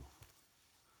to do?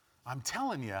 I'm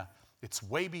telling you, it's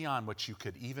way beyond what you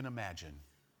could even imagine.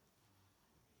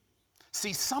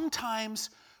 See, sometimes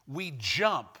we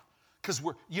jump because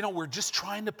we're just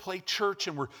trying to play church,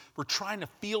 and we're trying to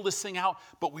feel this thing out,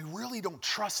 but we really don't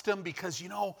trust him because,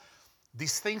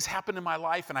 these things happen in my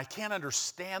life and I can't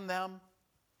understand them.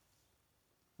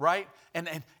 Right?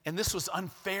 And this was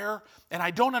unfair, and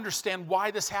I don't understand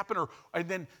why this happened. And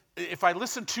then if I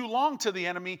listen too long to the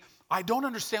enemy, I don't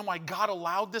understand why God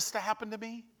allowed this to happen to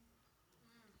me.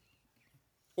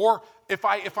 Or if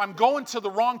I'm going to the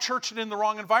wrong church and in the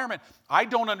wrong environment, I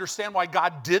don't understand why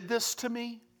God did this to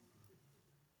me.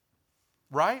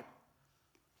 Right?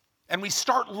 And we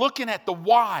start looking at the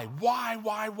why.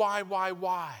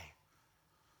 Why?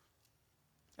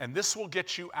 And this will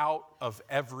get you out of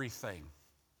everything.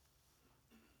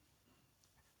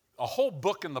 A whole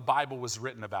book in the Bible was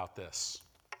written about this.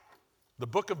 The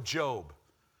book of Job,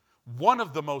 one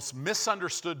of the most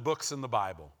misunderstood books in the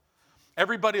Bible.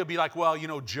 Everybody will be like, well,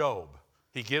 Job,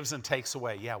 he gives and takes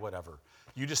away. Yeah, whatever.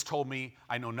 You just told me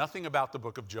I know nothing about the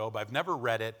book of Job. I've never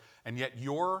read it, and yet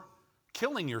you're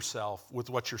killing yourself with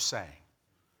what you're saying.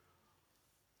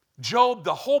 Job,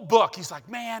 the whole book, he's like,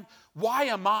 man, why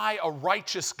am I a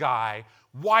righteous guy?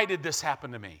 Why did this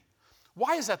happen to me?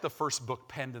 Why is that the first book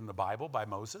penned in the Bible by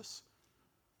Moses?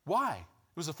 Why?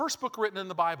 It was the first book written in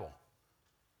the Bible.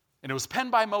 And it was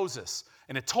penned by Moses.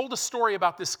 And it told a story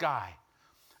about this guy.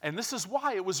 And this is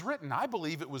why it was written. I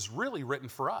believe it was really written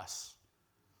for us.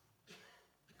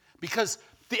 Because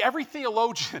every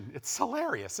theologian, it's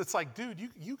hilarious. It's like, dude,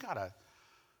 you gotta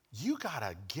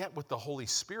get with the Holy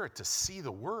Spirit to see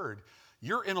the Word.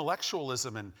 Your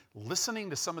intellectualism and listening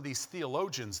to some of these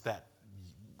theologians, that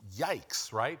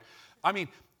yikes, right? I mean,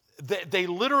 they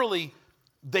literally,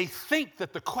 they think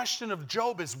that the question of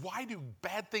Job is, why do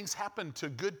bad things happen to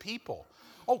good people?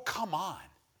 Oh, come on.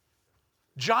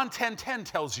 John 10:10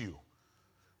 tells you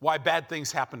why bad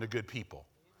things happen to good people.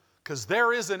 Because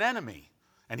there is an enemy,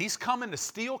 and he's coming to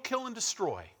steal, kill, and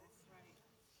destroy.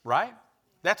 Right?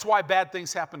 That's why bad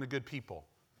things happen to good people.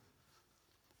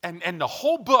 And the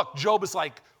whole book, Job is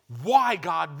like, why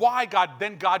God? Why God?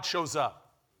 Then God shows up.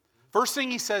 First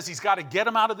thing he says, he's got to get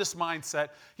him out of this mindset.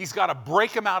 He's got to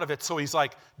break him out of it. So he's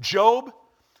like, Job,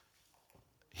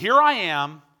 here I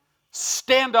am.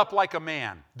 Stand up like a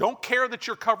man. Don't care that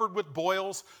you're covered with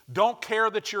boils. Don't care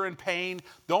that you're in pain.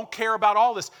 Don't care about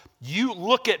all this. You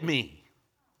look at me.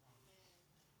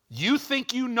 You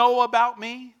think you know about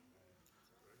me?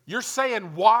 You're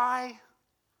saying, why?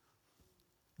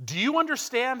 Do you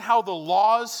understand how the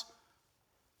laws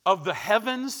of the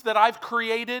heavens that I've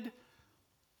created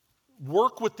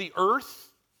work with the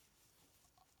earth?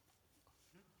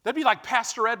 That'd be like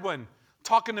Pastor Edwin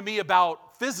talking to me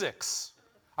about physics.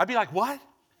 I'd be like, what?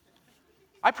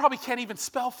 I probably can't even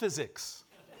spell physics.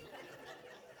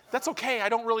 That's okay, I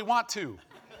don't really want to.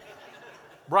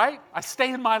 Right? I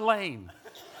stay in my lane.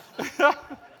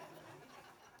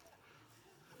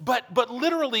 But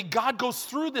literally, God goes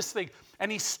through this thing,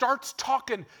 and he starts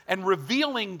talking and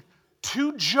revealing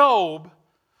to Job,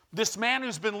 this man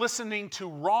who's been listening to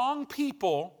wrong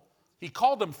people. He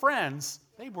called them friends.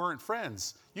 They weren't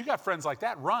friends. You got friends like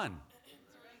that, run.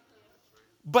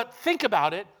 But think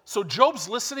about it. So Job's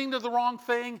listening to the wrong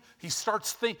thing. He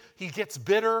gets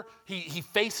bitter. He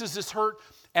faces this hurt.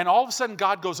 And all of a sudden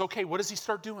God goes, okay, what does he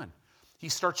start doing? He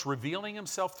starts revealing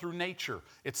himself through nature.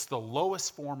 It's the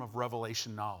lowest form of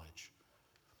revelation knowledge.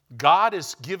 God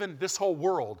is given, this whole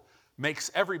world makes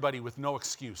everybody with no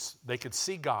excuse. They could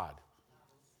see God.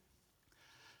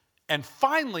 And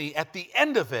finally, at the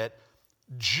end of it,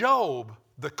 Job,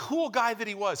 the cool guy that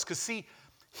he was, because see,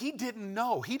 he didn't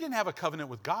know. He didn't have a covenant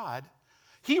with God.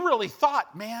 He really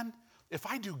thought, man, if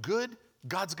I do good,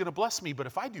 God's going to bless me. But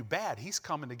if I do bad, he's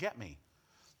coming to get me.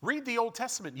 Read the Old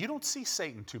Testament. You don't see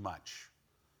Satan too much.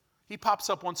 He pops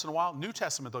up once in a while. New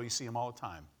Testament, though, you see him all the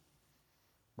time.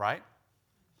 Right?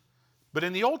 But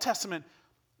in the Old Testament,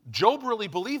 Job really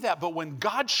believed that. But when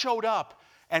God showed up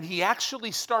and he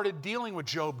actually started dealing with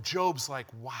Job, Job's like,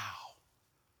 wow.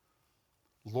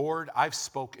 Lord, I've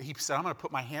spoken. He said, I'm going to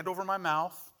put my hand over my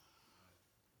mouth.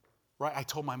 Right? I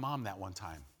told my mom that one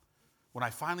time. When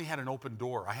I finally had an open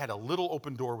door, I had a little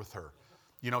open door with her.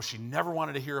 You know, she never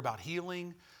wanted to hear about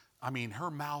healing. I mean, her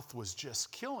mouth was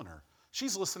just killing her.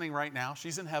 She's listening right now.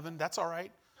 She's in heaven. That's all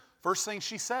right. First thing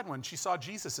she said when she saw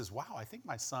Jesus is, wow, I think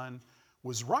my son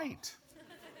was right.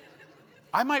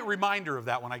 I might remind her of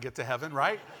that when I get to heaven,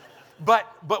 right? But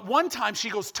one time she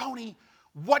goes, Tony,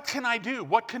 what can I do?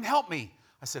 What can help me?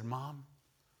 I said, Mom,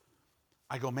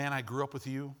 I go, man, I grew up with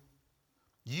you.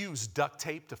 Use duct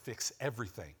tape to fix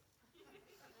everything.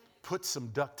 Put some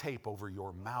duct tape over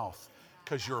your mouth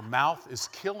because your mouth is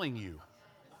killing you.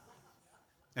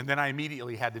 And then I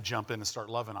immediately had to jump in and start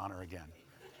loving on her again.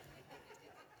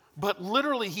 But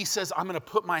literally he says, I'm going to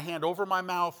put my hand over my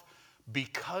mouth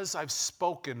because I've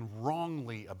spoken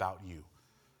wrongly about you.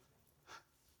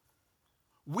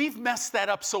 We've messed that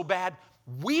up so bad,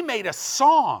 we made a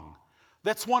song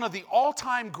that's one of the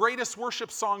all-time greatest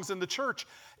worship songs in the church.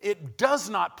 It does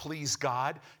not please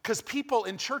God because people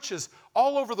in churches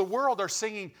all over the world are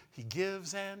singing, He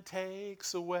gives and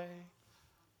takes away.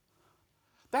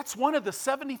 That's one of the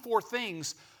 74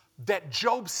 things that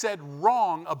Job said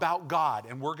wrong about God,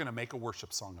 and we're going to make a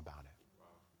worship song about it.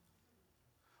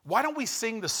 Why don't we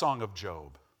sing the song of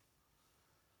Job?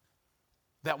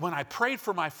 That when I prayed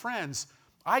for my friends,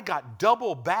 I got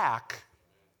double back.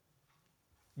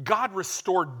 God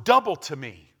restored double to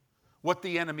me what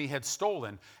the enemy had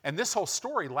stolen. And this whole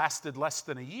story lasted less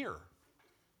than a year.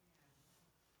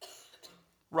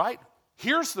 Right?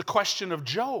 Here's the question of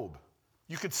Job.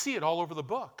 You could see it all over the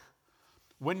book.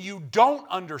 When you don't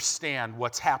understand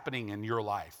what's happening in your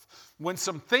life, when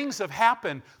some things have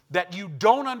happened that you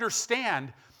don't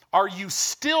understand, are you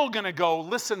still going to go,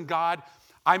 listen, God,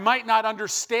 I might not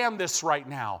understand this right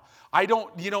now. I don't,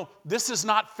 this is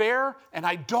not fair and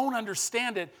I don't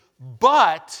understand it,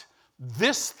 but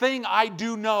this thing I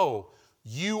do know,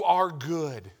 you are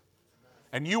good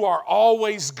and you are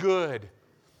always good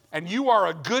and you are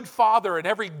a good Father and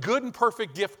every good and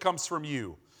perfect gift comes from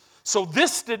you. So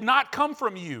this did not come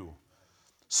from you.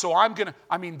 So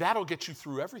that'll get you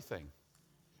through everything.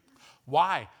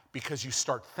 Why? Because you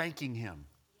start thanking Him.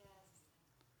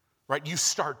 Right? You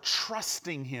start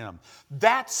trusting Him.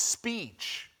 That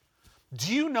speech.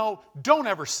 Do you know, don't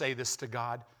ever say this to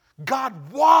God. God,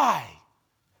 why?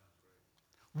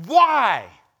 Why?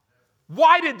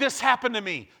 Why did this happen to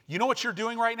me? You know what you're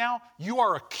doing right now? You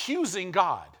are accusing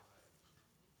God.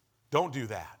 Don't do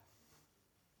that.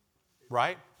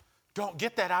 Right? Don't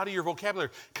get that out of your vocabulary.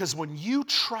 Because when you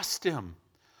trust Him,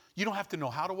 you don't have to know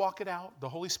how to walk it out. The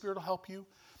Holy Spirit will help you.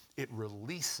 It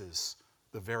releases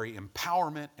the very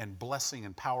empowerment and blessing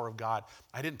and power of God.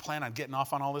 I didn't plan on getting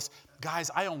off on all this. Guys,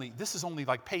 this is only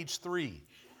like page 3.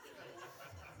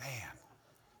 Man,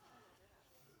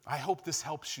 I hope this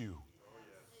helps you.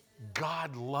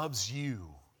 God loves you.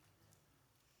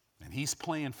 And He's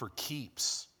playing for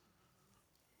keeps.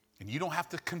 And you don't have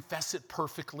to confess it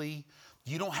perfectly.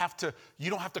 You don't have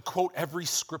to quote every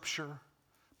scripture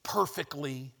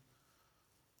perfectly.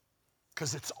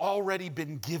 Because it's already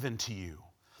been given to you.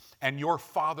 and your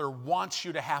Father wants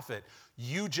you to have it.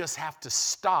 You just have to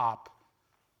stop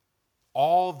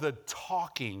all the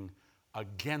talking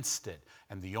against it.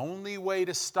 And the only way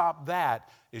to stop that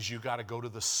is you got to go to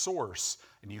the source,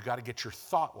 and you got to get your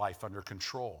thought life under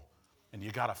control. And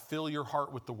you got to fill your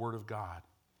heart with the Word of God.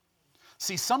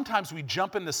 See, sometimes we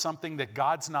jump into something that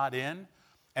God's not in,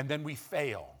 and then we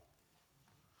fail.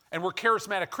 And we're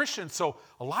charismatic Christians, so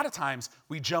a lot of times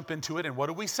we jump into it, and what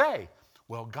do we say?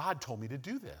 Well, God told me to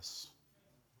do this.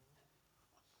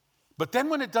 But then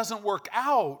when it doesn't work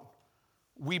out,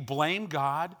 we blame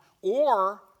God,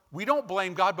 or we don't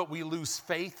blame God, but we lose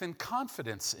faith and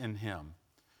confidence in Him.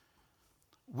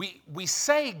 We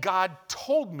say God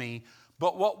told me,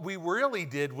 but what we really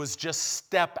did was just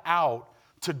step out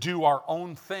to do our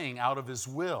own thing out of His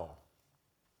will.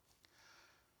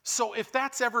 So if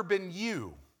that's ever been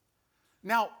you,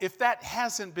 now if that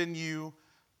hasn't been you,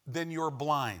 then you're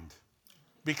blind.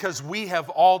 Because we have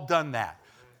all done that.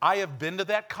 I have been to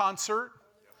that concert.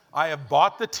 I have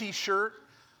bought the t-shirt.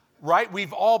 Right?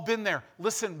 We've all been there.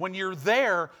 Listen, when you're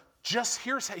there, just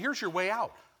here's your way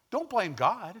out. Don't blame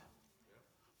God.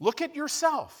 Look at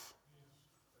yourself.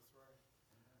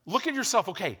 Look at yourself.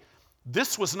 Okay,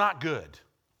 this was not good.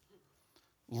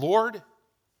 Lord,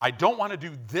 I don't want to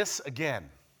do this again.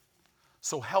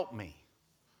 So help me.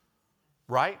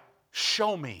 Right?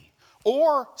 Show me.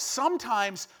 Or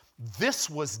sometimes this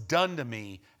was done to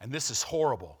me and this is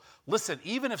horrible. Listen,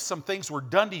 even if some things were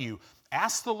done to you,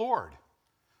 ask the Lord.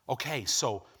 Okay,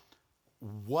 so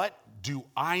what do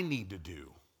I need to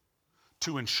do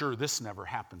to ensure this never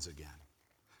happens again?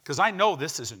 Because I know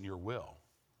this isn't your will.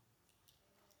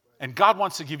 And God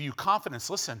wants to give you confidence.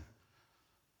 Listen,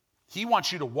 He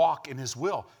wants you to walk in His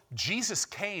will. Jesus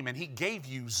came and He gave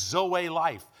you Zoe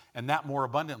life, and that more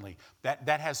abundantly.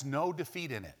 That has no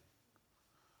defeat in it.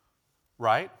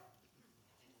 Right?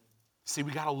 See,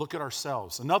 we got to look at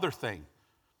ourselves. Another thing,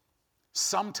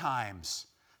 sometimes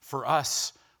for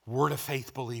us, Word of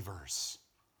faith believers,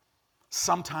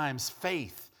 sometimes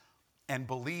faith and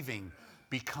believing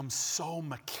become so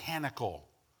mechanical.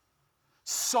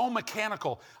 So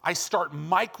mechanical. I start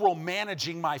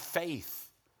micromanaging my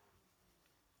faith.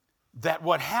 That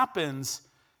what happens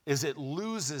is it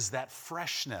loses that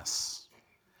freshness.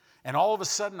 And all of a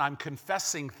sudden I'm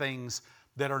confessing things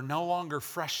that are no longer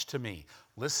fresh to me.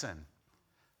 Listen,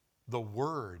 the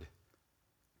word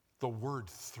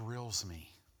thrills me.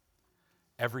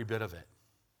 Every bit of it.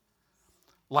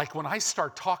 Like when I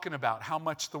start talking about how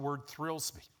much the Word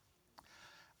thrills me,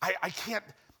 I can't,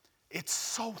 it's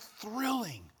so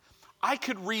thrilling. I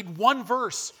could read one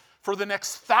verse for the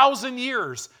next 1,000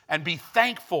 years and be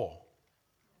thankful.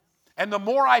 And the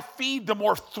more I feed, the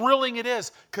more thrilling it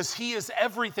is, because He is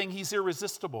everything. He's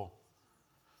irresistible.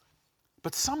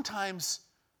 But sometimes,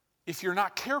 if you're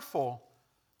not careful,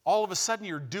 all of a sudden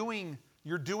you're doing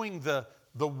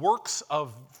the works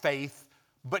of faith,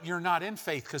 but you're not in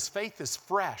faith, because faith is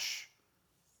fresh.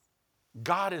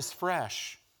 God is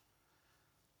fresh.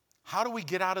 How do we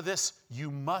get out of this?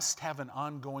 You must have an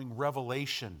ongoing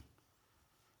revelation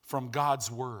from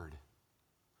God's Word,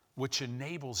 which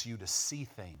enables you to see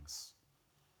things.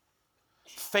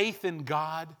 Faith in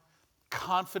God,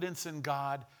 confidence in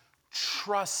God,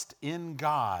 trust in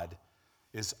God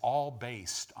is all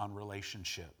based on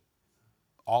relationship.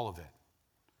 All of it.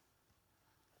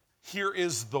 Here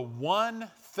is the one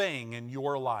thing in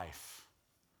your life: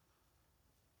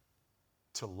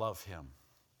 to love Him.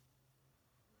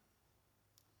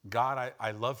 God,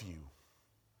 I love you.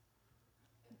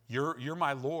 You're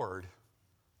my Lord.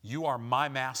 You are my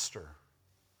master.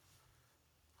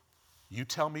 You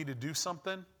tell me to do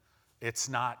something, it's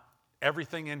not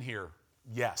everything in here.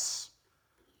 Yes,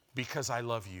 because I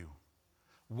love you.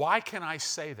 Why can I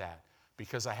say that?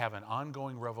 Because I have an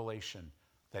ongoing revelation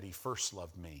that He first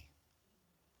loved me.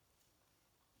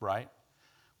 Right?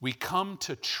 We come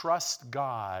to trust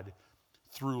God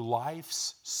through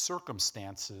life's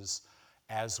circumstances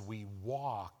as we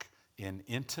walk in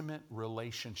intimate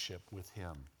relationship with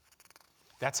Him.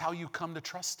 That's how you come to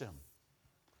trust Him.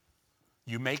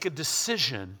 You make a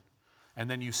decision, and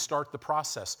then you start the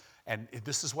process. And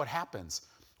this is what happens.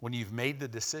 When you've made the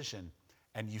decision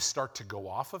and you start to go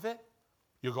off of it,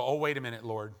 you'll go, oh, wait a minute,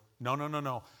 Lord.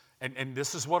 No. And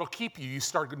this is what will keep you. You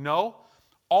start, no,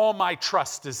 all my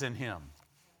trust is in Him.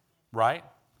 Right?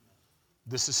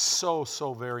 This is so,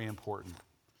 so very important.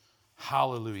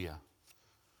 Hallelujah.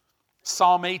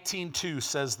 Psalm 18:2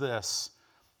 says this: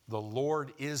 the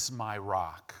Lord is my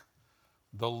rock.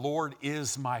 The Lord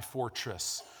is my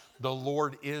fortress. The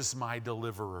Lord is my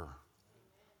deliverer.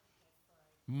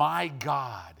 My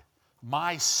God,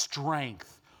 my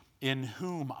strength, in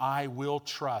whom I will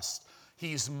trust.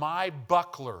 He's my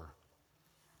buckler,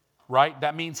 right?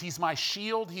 That means he's my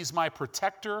shield, he's my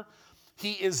protector.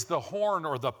 He is the horn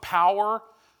or the power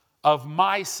of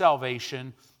my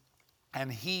salvation,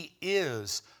 and he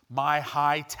is my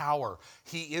high tower.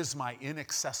 He is my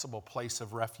inaccessible place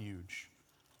of refuge.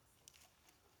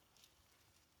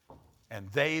 And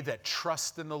they that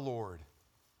trust in the Lord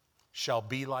shall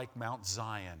be like Mount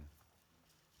Zion,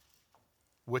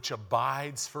 which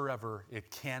abides forever. It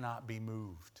cannot be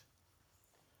moved.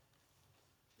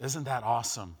 Isn't that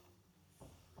awesome?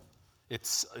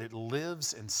 It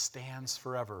lives and stands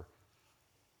forever.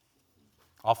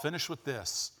 I'll finish with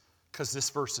this because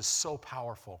this verse is so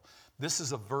powerful. This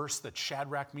is a verse that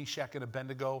Shadrach, Meshach, and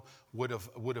Abednego would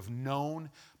have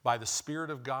known by the Spirit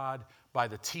of God, by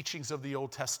the teachings of the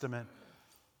Old Testament.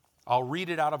 I'll read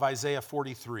it out of Isaiah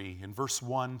 43 in verse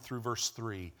 1 through verse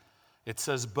 3. It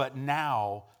says, "But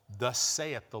now, thus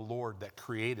saith the Lord that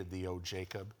created thee, O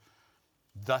Jacob.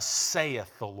 Thus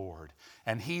saith the Lord,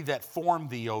 and he that formed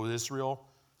thee, O Israel,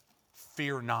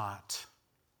 fear not,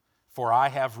 for I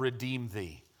have redeemed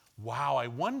thee." Wow, I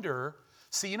wonder,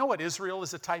 see, you know what Israel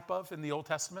is a type of in the Old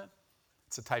Testament?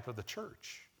 It's a type of the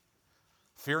church.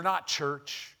 Fear not,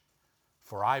 church,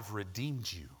 for I've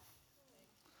redeemed you.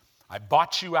 I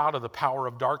bought you out of the power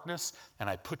of darkness, and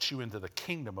I put you into the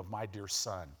kingdom of my dear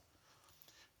Son.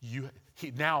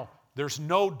 Now, there's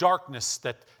no darkness,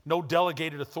 no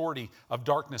delegated authority of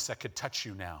darkness that could touch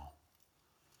you now.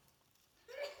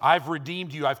 I've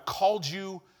redeemed you. I've called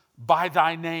you by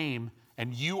thy name,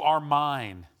 and you are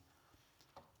mine.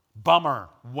 Bummer.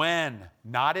 When,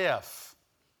 not if.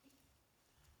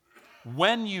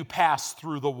 When you pass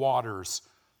through the waters,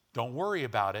 don't worry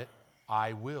about it.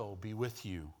 I will be with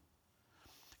you.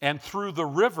 And through the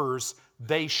rivers,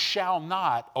 they shall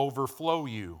not overflow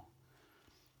you.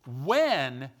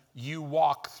 When you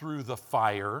walk through the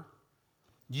fire,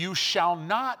 you shall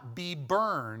not be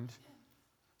burned,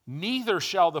 neither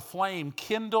shall the flame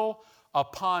kindle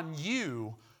upon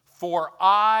you, for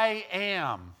I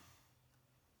am.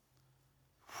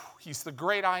 He's the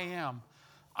great I am.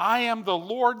 I am the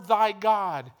Lord thy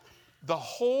God, the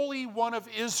Holy One of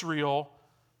Israel,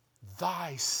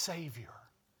 thy Savior.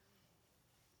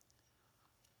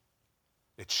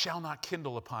 It shall not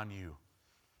kindle upon you.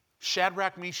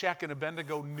 Shadrach, Meshach, and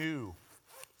Abednego knew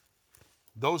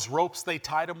those ropes they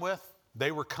tied them with,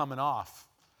 they were coming off.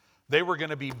 They were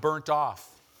going to be burnt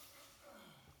off.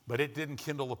 But it didn't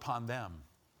kindle upon them.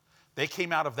 They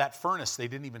came out of that furnace. They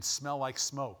didn't even smell like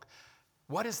smoke.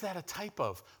 What is that a type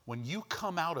of? When you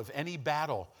come out of any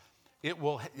battle, it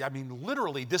will,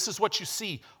 literally, this is what you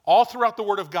see all throughout the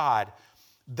Word of God,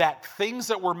 that things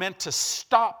that were meant to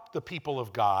stop the people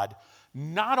of God,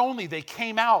 not only they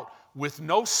came out with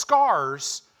no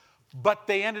scars, but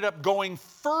they ended up going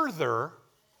further.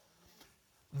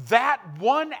 That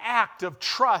one act of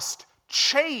trust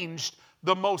changed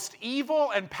the most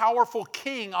evil and powerful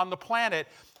king on the planet,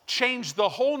 changed the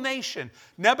whole nation.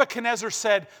 Nebuchadnezzar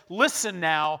said, listen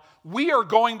now, we are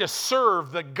going to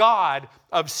serve the God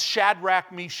of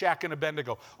Shadrach, Meshach, and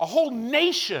Abednego. A whole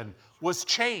nation was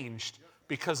changed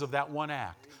because of that one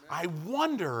act. I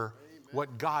wonder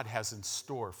what God has in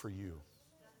store for you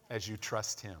as you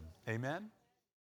trust him. Amen?